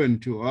happen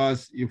to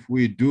us if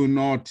we do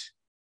not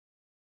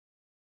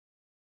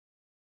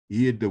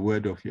heed the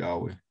word of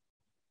Yahweh.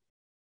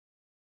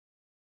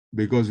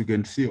 Because you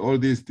can see all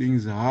these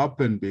things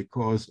happen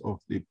because of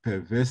the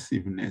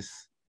perversiveness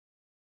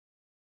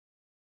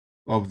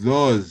of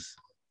those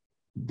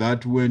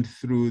that went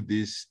through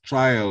these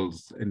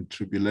trials and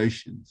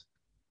tribulations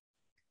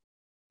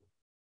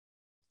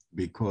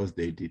because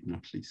they did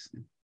not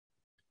listen.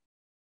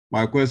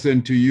 My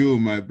question to you,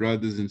 my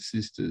brothers and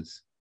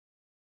sisters,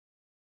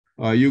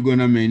 are you going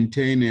to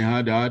maintain a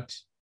hard heart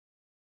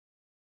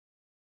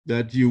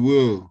that you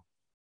will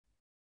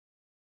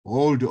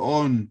hold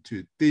on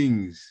to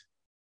things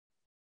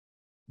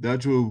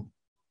that will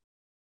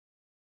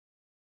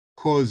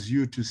cause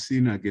you to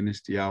sin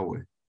against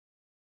Yahweh?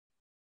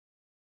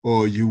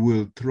 Or you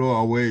will throw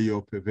away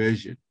your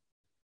perversion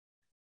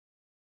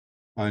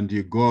and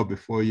you go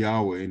before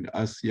Yahweh and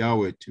ask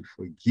Yahweh to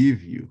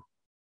forgive you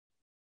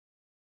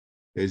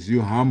as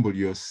you humble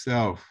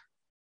yourself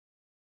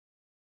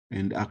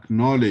and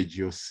acknowledge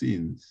your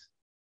sins?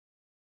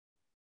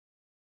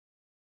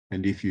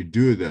 And if you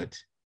do that,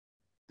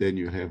 then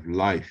you have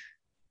life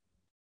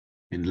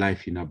and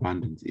life in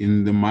abundance.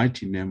 In the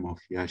mighty name of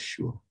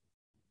Yeshua,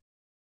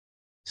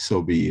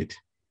 so be it.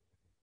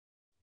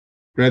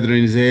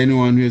 Brethren, is there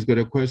anyone who has got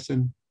a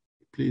question?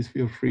 Please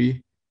feel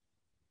free.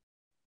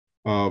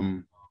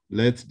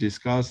 Let's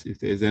discuss if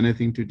there's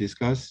anything to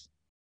discuss.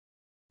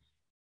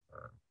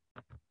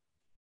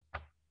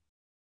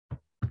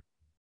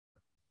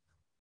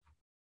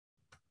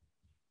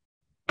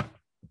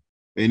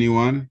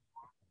 Anyone?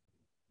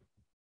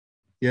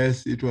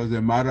 Yes, it was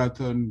a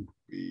marathon.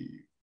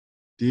 We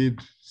did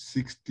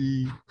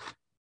 60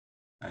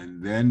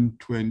 and then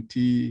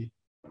 20.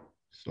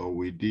 So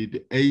we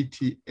did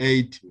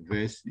 88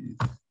 verses.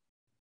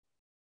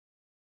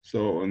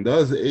 So on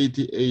those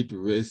 88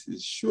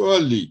 verses,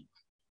 surely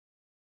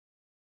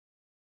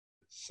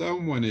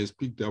someone has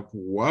picked up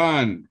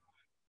one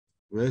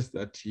verse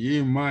that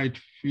he might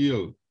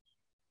feel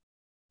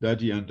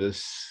that he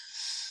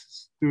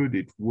understood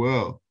it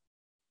well.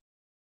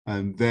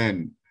 And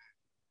then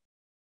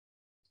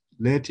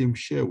let him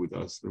share with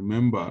us.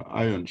 Remember,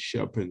 iron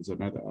sharpens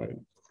another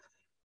iron.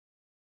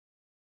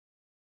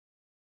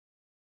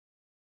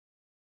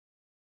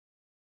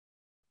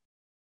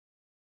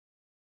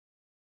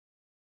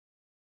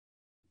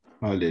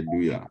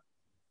 Hallelujah.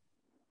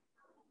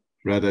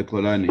 Brother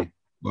Kolani,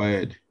 go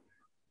ahead.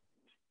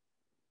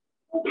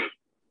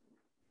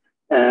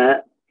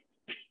 Can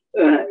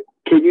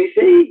you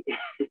say,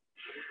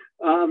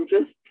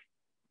 just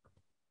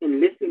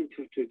in listening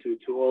to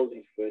all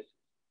these verses,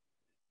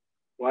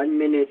 1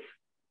 minute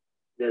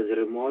there's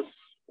remorse,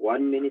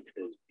 1 minute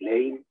there's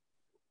blame,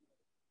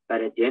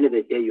 but at the end of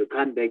the day, you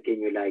come back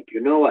and you're like,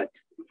 you know what?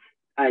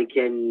 I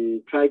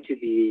can try to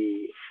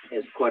be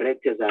as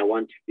correct as I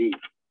want to be,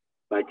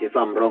 but if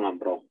I'm wrong, I'm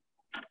wrong.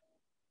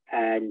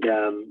 And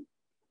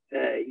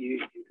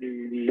you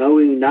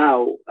knowing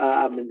now,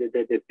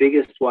 the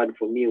biggest one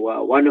for me,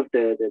 one of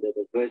the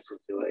verses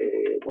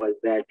was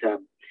that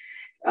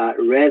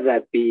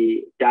rather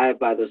die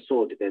by the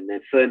sword than the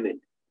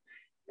famine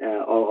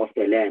of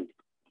the land.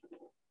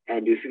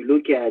 And if you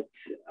look at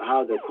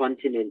how the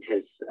continent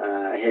has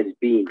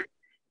been,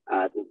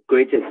 the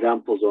great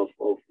examples of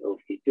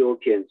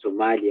Ethiopia and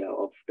Somalia,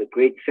 of the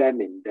great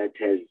famine that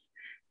has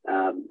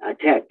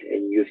attacked,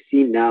 and you've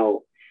seen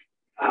now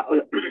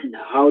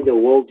how the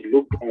world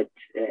looked at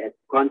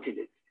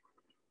continents.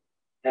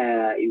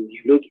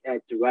 You look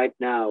at right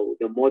now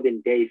the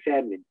modern day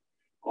famine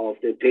of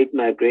the Great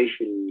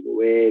Migration,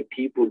 where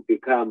people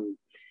become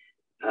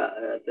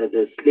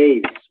the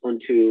slaves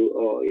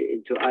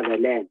into other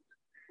lands,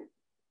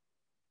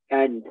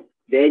 and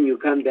then you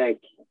come back.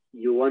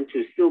 You want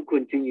to still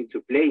continue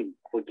to blame,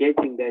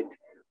 forgetting that,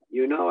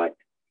 you know what,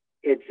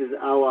 it is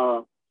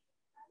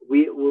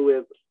we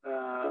were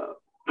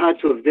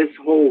part of this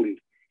whole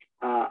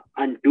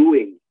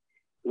undoing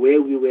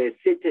where we were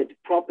seated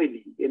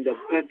properly in the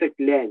perfect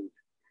land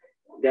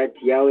that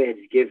Yahweh has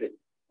given.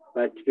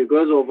 But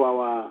because of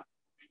our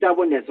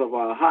stubbornness of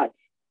our hearts,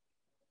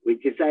 we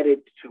decided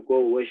to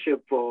go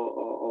worship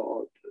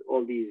all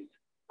these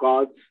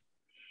gods.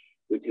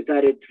 We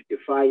decided to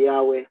defy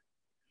Yahweh.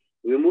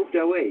 We moved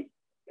away.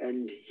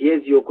 And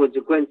here's your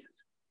consequences.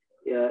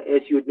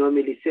 As you'd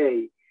normally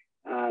say,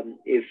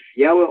 if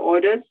Yahweh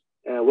orders,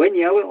 when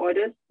Yahweh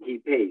orders, he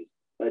pays.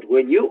 But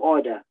when you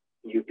order,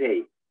 you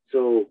pay.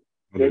 So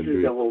this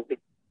is the whole thing.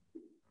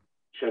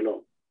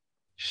 Shalom.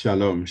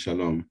 Shalom,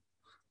 shalom.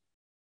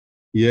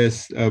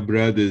 Yes,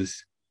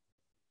 brothers,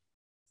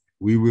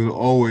 we will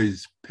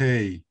always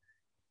pay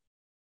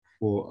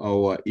for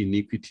our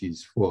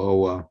iniquities, for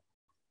our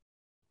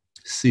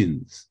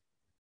sins.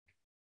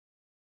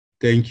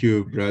 Thank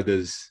you,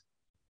 brothers.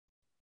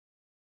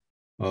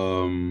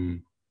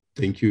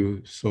 Thank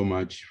you so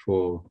much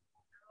for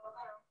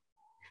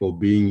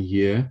being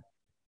here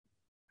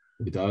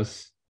with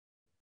us.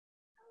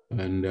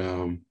 And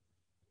Shalom,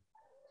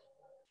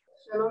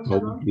 I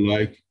would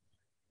like,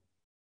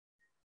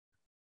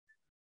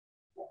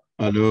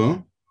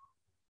 hello,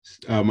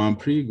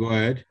 Mampri, go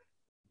ahead.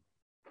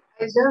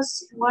 I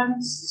just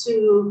want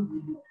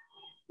to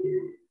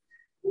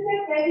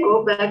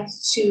go back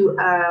to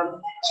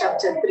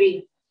chapter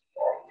 3.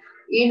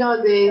 You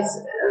know, there's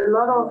a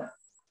lot of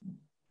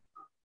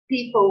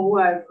people who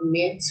I've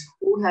met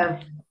who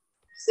have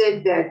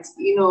said that,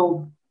 you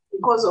know,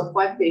 because of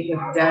what they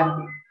have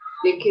done,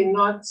 they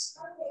cannot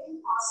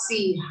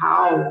see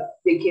how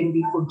they can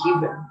be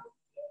forgiven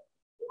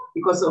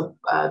because of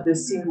the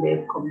sin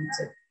they've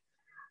committed.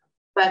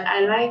 But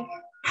I like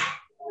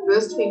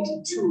verse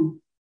 22,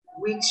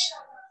 which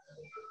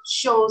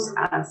shows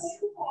us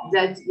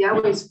that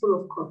Yahweh is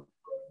full of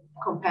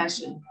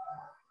compassion,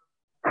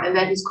 and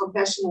that his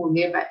compassion will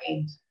never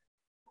end,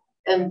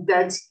 and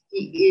that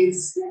he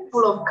is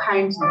full of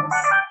kindness.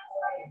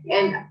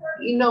 And,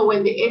 you know,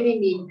 when the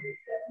enemy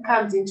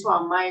comes into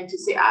our mind to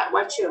say,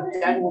 what you have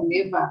done will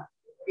never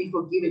be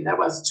forgiven, that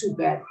was too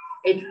bad,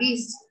 at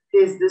least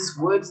there's this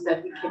word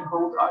that we can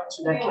hold on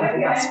to that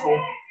can give us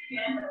hope.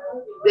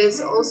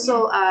 There's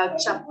also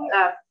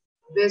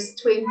verse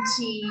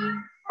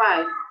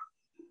 25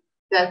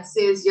 that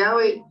says,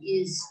 Yahweh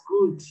is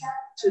good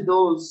to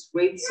those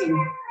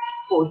waiting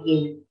for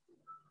him.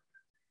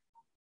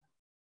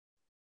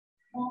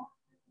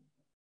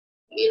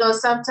 You know,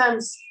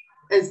 sometimes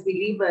as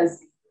believers,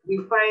 we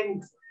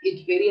find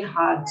it very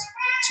hard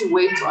to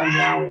wait on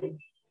Yahweh.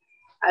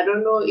 I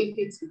don't know if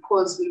it's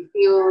because we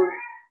feel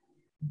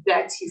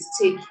that he's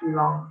taking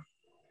long.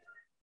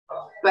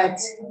 But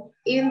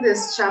in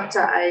this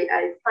chapter,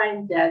 I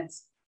find that,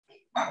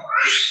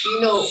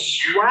 you know,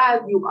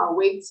 while you are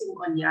waiting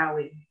on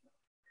Yahweh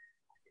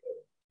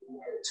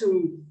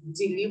to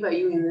deliver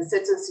you in a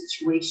certain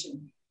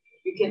situation,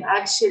 you can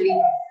actually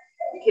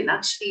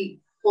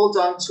hold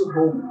on to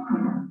hope.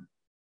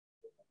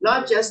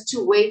 Not just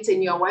to wait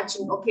and you're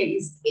watching, okay,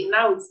 it's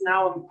now a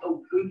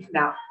week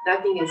now,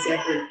 nothing has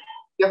happened.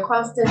 You're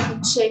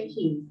constantly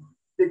checking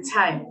the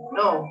time.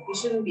 No, we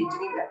shouldn't be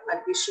doing that,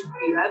 but we should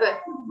be rather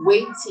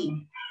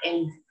waiting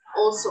and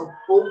also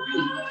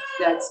hoping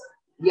that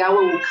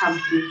Yahweh will come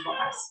through for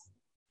us.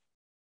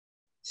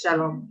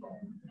 Shalom.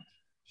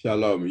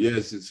 Shalom.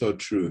 Yes, it's so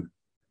true.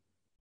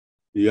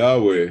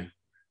 Yahweh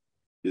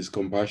is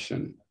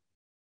compassion.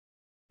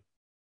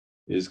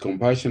 He is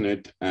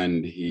compassionate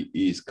and he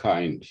is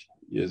kind.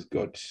 Yes,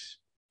 God.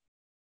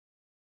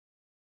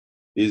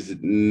 His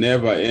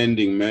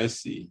never-ending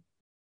mercy.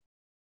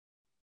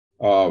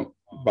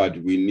 But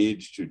we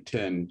need to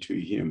turn to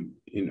him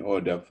in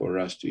order for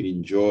us to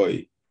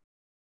enjoy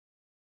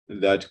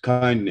that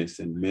kindness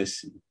and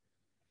mercy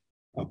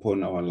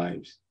upon our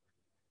lives.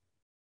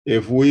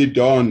 If we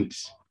don't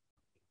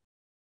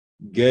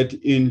get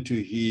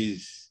into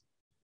his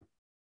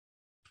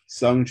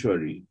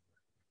sanctuary,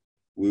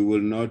 we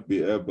will not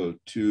be able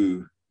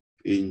to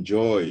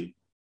enjoy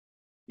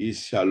his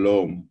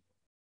shalom,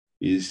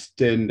 his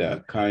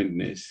tender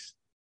kindness,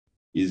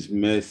 his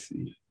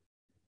mercy.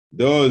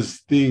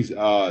 Those things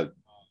are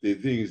the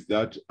things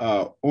that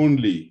are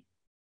only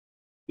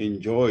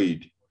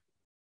enjoyed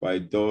by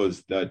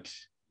those that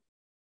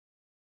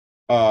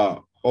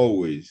are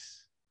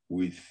always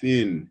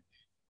within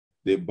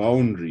the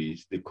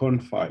boundaries, the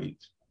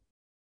confines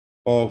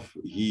of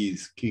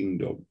his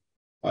kingdom.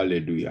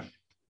 Hallelujah.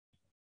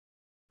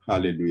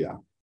 Hallelujah.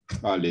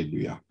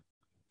 Hallelujah.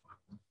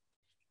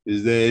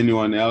 Is there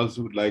anyone else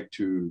who would like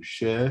to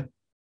share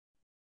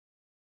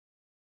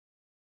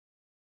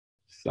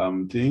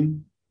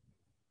something?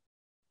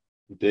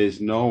 If there's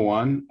no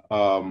one,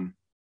 I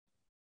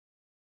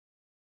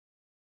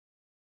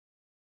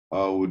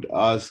would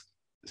ask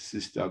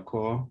Sister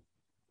Ko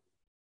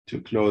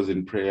to close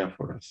in prayer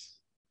for us.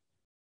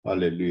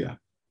 Hallelujah.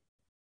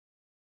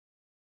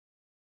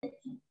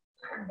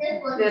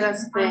 Let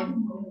us pray.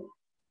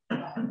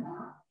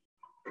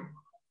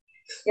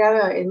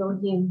 Yahweh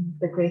Elohim,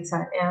 the great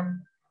I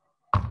am,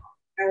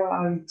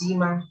 our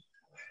Redeemer.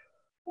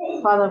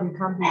 Father, we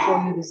come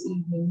before you this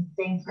evening.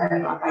 Thank you,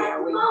 Abba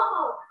Yahweh,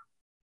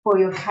 for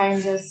your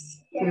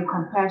kindness, for your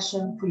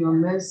compassion, for your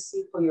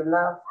mercy, for your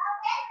love.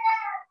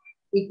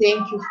 We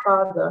thank you,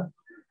 Father,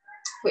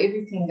 for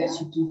everything that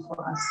you do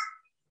for us.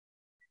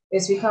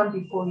 As we come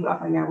before you,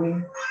 Abba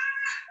Yahweh,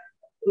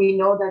 we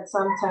know that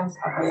sometimes,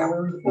 Abba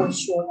Yahweh, we fall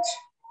short.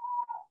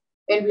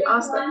 And we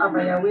ask that,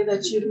 Abba Yahweh,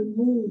 that you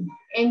remove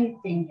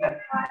anything that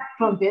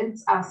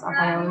prevents us,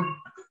 Abba Yahweh,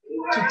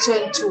 to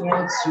turn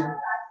towards you.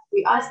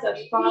 We ask that,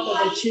 Father,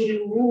 that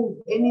you remove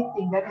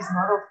anything that is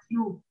not of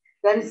you,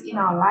 that is in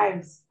our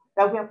lives,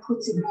 that we are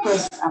putting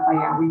first, Abba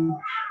Yahweh.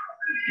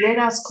 Let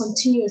us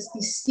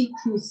continuously seek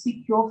you,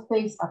 seek your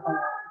face, Abba Yahweh.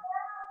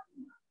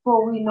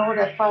 For we know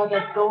that,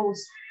 Father,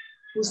 those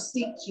who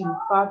seek you,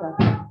 Father,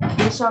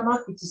 they shall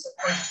not be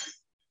disappointed.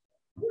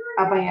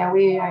 Abba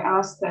Yahweh, I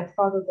ask that,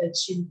 Father, that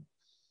you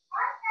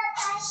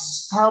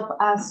help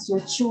us,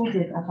 your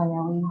children, Abba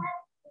Yahweh,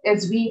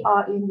 as we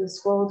are in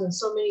this world and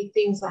so many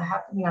things are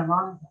happening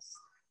around us.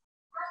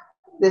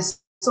 There's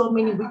so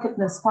many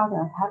wickedness,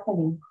 Father,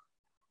 happening.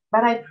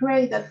 But I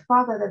pray that,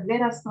 Father, that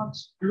let us not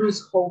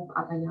lose hope,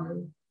 Abba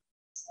Yahweh,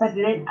 but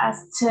let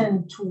us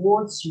turn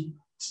towards you.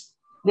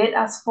 Let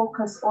us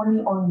focus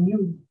only on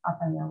you,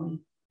 Abba Yahweh.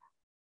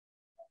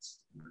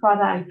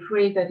 Father, I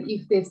pray that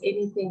if there's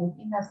anything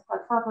within us,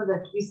 but Father,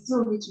 that we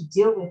still need to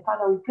deal with,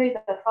 Father, we pray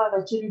that, Father,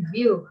 that you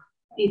reveal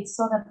it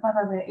so that,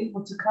 Father, we're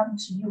able to come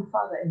to you,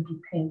 Father, and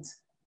repent.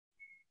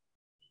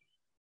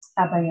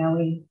 Abba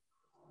Yahweh,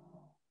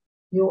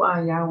 you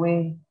are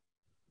Yahweh,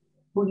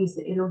 who is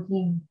the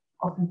Elohim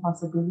of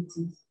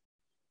impossibilities.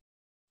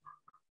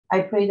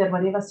 I pray that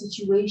whatever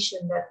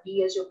situation that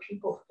we as your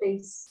people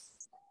face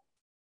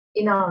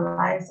in our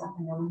lives,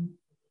 Abba Yahweh,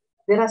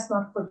 let us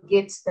not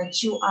forget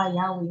that you are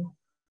Yahweh,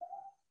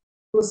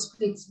 who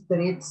splits the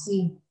Red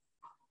Sea.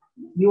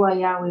 You are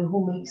Yahweh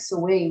who makes a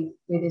way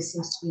where there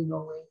seems to be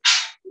no way.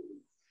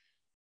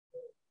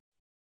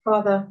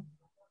 Father,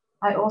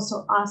 I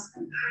also ask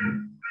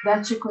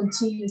that you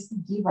continuously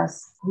give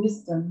us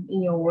wisdom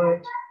in your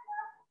word.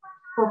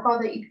 For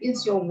Father, it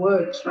is your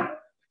word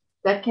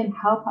that can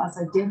help us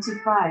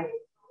identify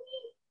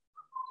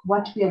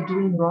what we are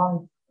doing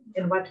wrong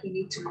and what we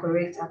need to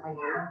correct, Abba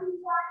Yahweh.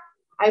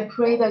 I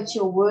pray that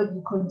your word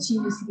will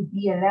continuously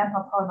be a lamp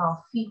upon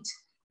our feet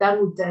that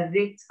will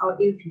direct our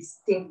every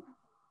step.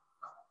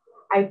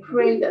 I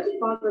pray that,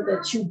 Father,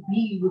 that you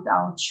be with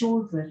our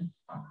children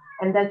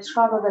and that,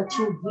 Father, that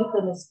you give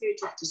them a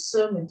spirit of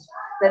discernment,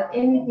 that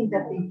anything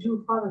that they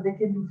do, Father, they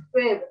can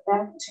refer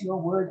back to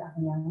your word, Abba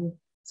Yahweh,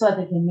 so that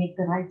they can make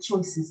the right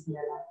choices in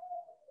their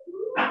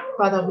life.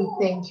 Father, we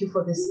thank you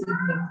for this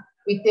evening.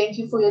 We thank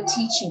you for your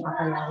teaching,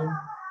 Abba Yahweh.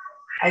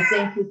 I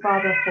thank you,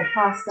 Father, for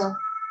Pastor.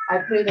 I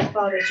pray that,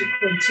 Father, that you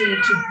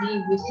continue to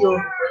be with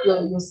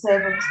your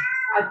servant.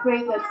 I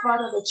pray that,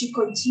 Father, that you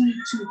continue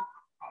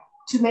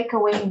to make a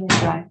way in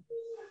his life.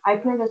 I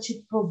pray that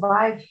you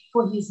provide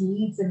for his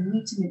needs and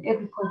meet him in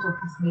every point of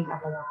his need,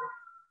 Abba Yahweh.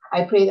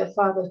 I pray that,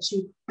 Father, that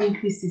you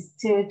increase his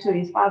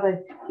territories,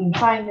 Father, in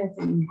finance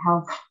and in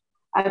health.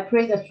 I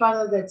pray that,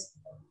 Father, that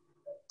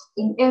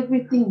in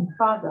everything,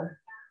 Father,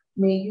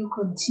 may you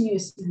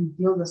continuously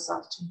reveal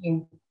yourself to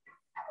him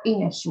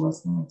in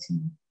Yeshua's mighty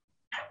name.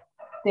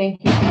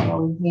 Thank you,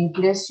 Lord. May you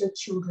bless your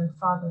children,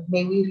 Father.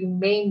 May we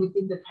remain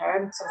within the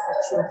parameters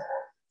that you have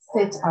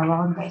set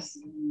around us.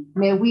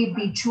 May we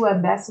be true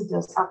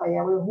ambassadors, Abba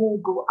Yahweh, who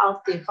go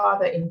out there,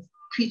 Father, and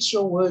preach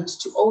your words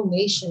to all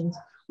nations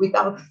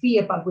without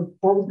fear, but with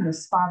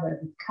boldness, Father,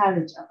 with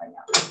courage, Abba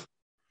Yahweh,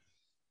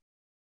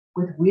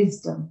 with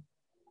wisdom.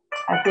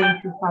 I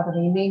thank you, Father.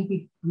 May your name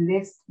be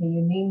blessed. May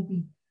your name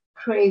be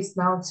praised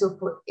now until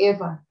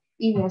forever.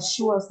 In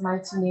Yeshua's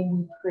mighty name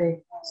we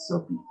pray. So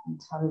be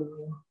it.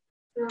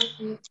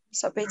 Hallelujah.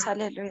 So be it.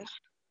 Hallelujah.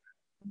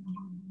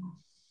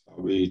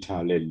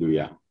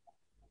 Hallelujah.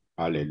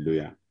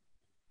 Hallelujah.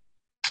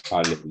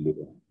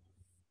 Hallelujah.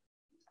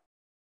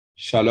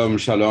 Shalom,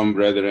 shalom,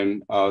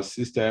 brethren.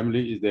 Sister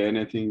Emily, is there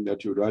anything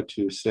that you'd like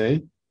to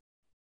say?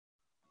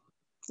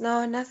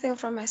 No, nothing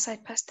from my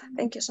side, Pastor.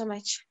 Thank you so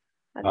much.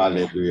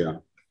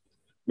 Hallelujah.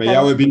 May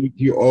Yahweh be with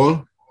you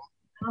all.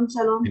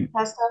 Shalom,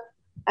 Pastor.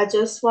 I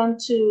just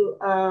want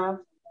to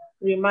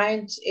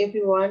remind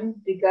everyone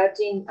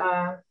regarding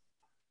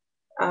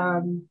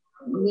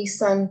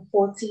Nissan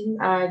 14.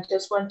 I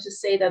just want to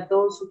say that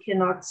those who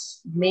cannot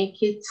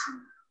make it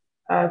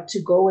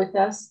to go with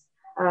us,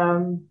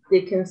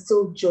 they can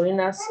still join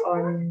us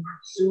on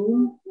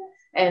Zoom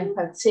and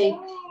partake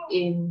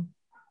in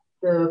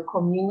the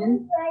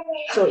communion.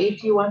 So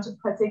if you want to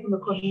partake in the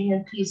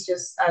communion, please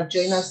just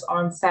join us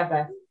on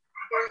Sabbath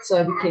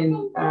so we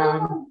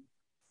can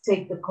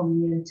take the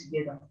communion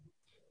together.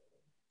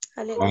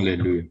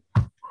 Hallelujah.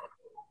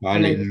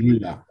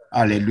 Hallelujah.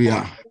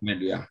 Hallelujah.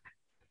 Hallelujah.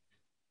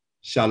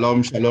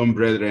 Shalom, shalom,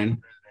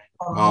 brethren.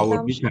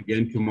 We'll meet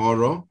again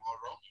tomorrow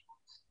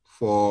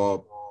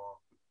for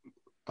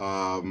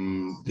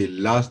the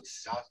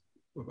last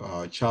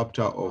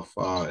chapter of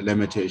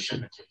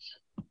Lamentation.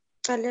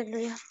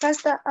 Hallelujah.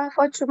 Pastor,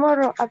 for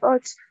tomorrow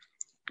about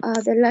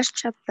the last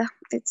chapter.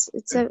 It's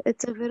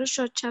a very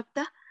short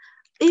chapter,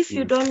 if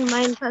you don't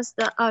mind,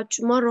 Pastor,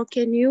 tomorrow,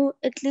 can you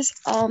at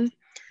least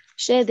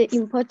share the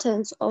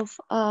importance of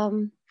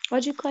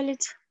what do you call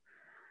it?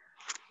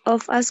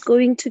 Of us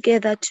going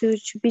together to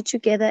be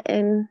together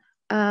in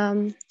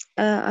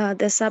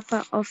the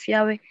supper of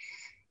Yahweh.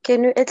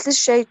 Can you at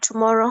least share it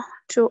tomorrow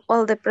to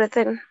all the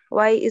brethren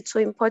why it's so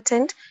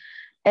important?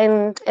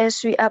 And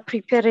as we are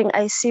preparing,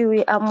 I see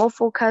we are more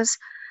focused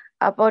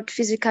about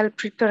physical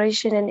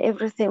preparation and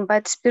everything,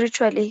 but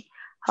spiritually,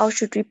 how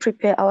should we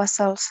prepare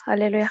ourselves?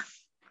 Hallelujah.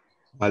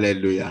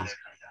 Hallelujah.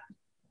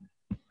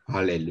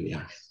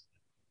 Hallelujah.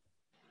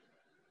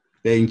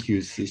 Thank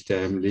you, Sister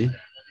Emily.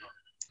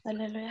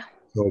 Hallelujah.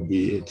 So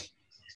be it.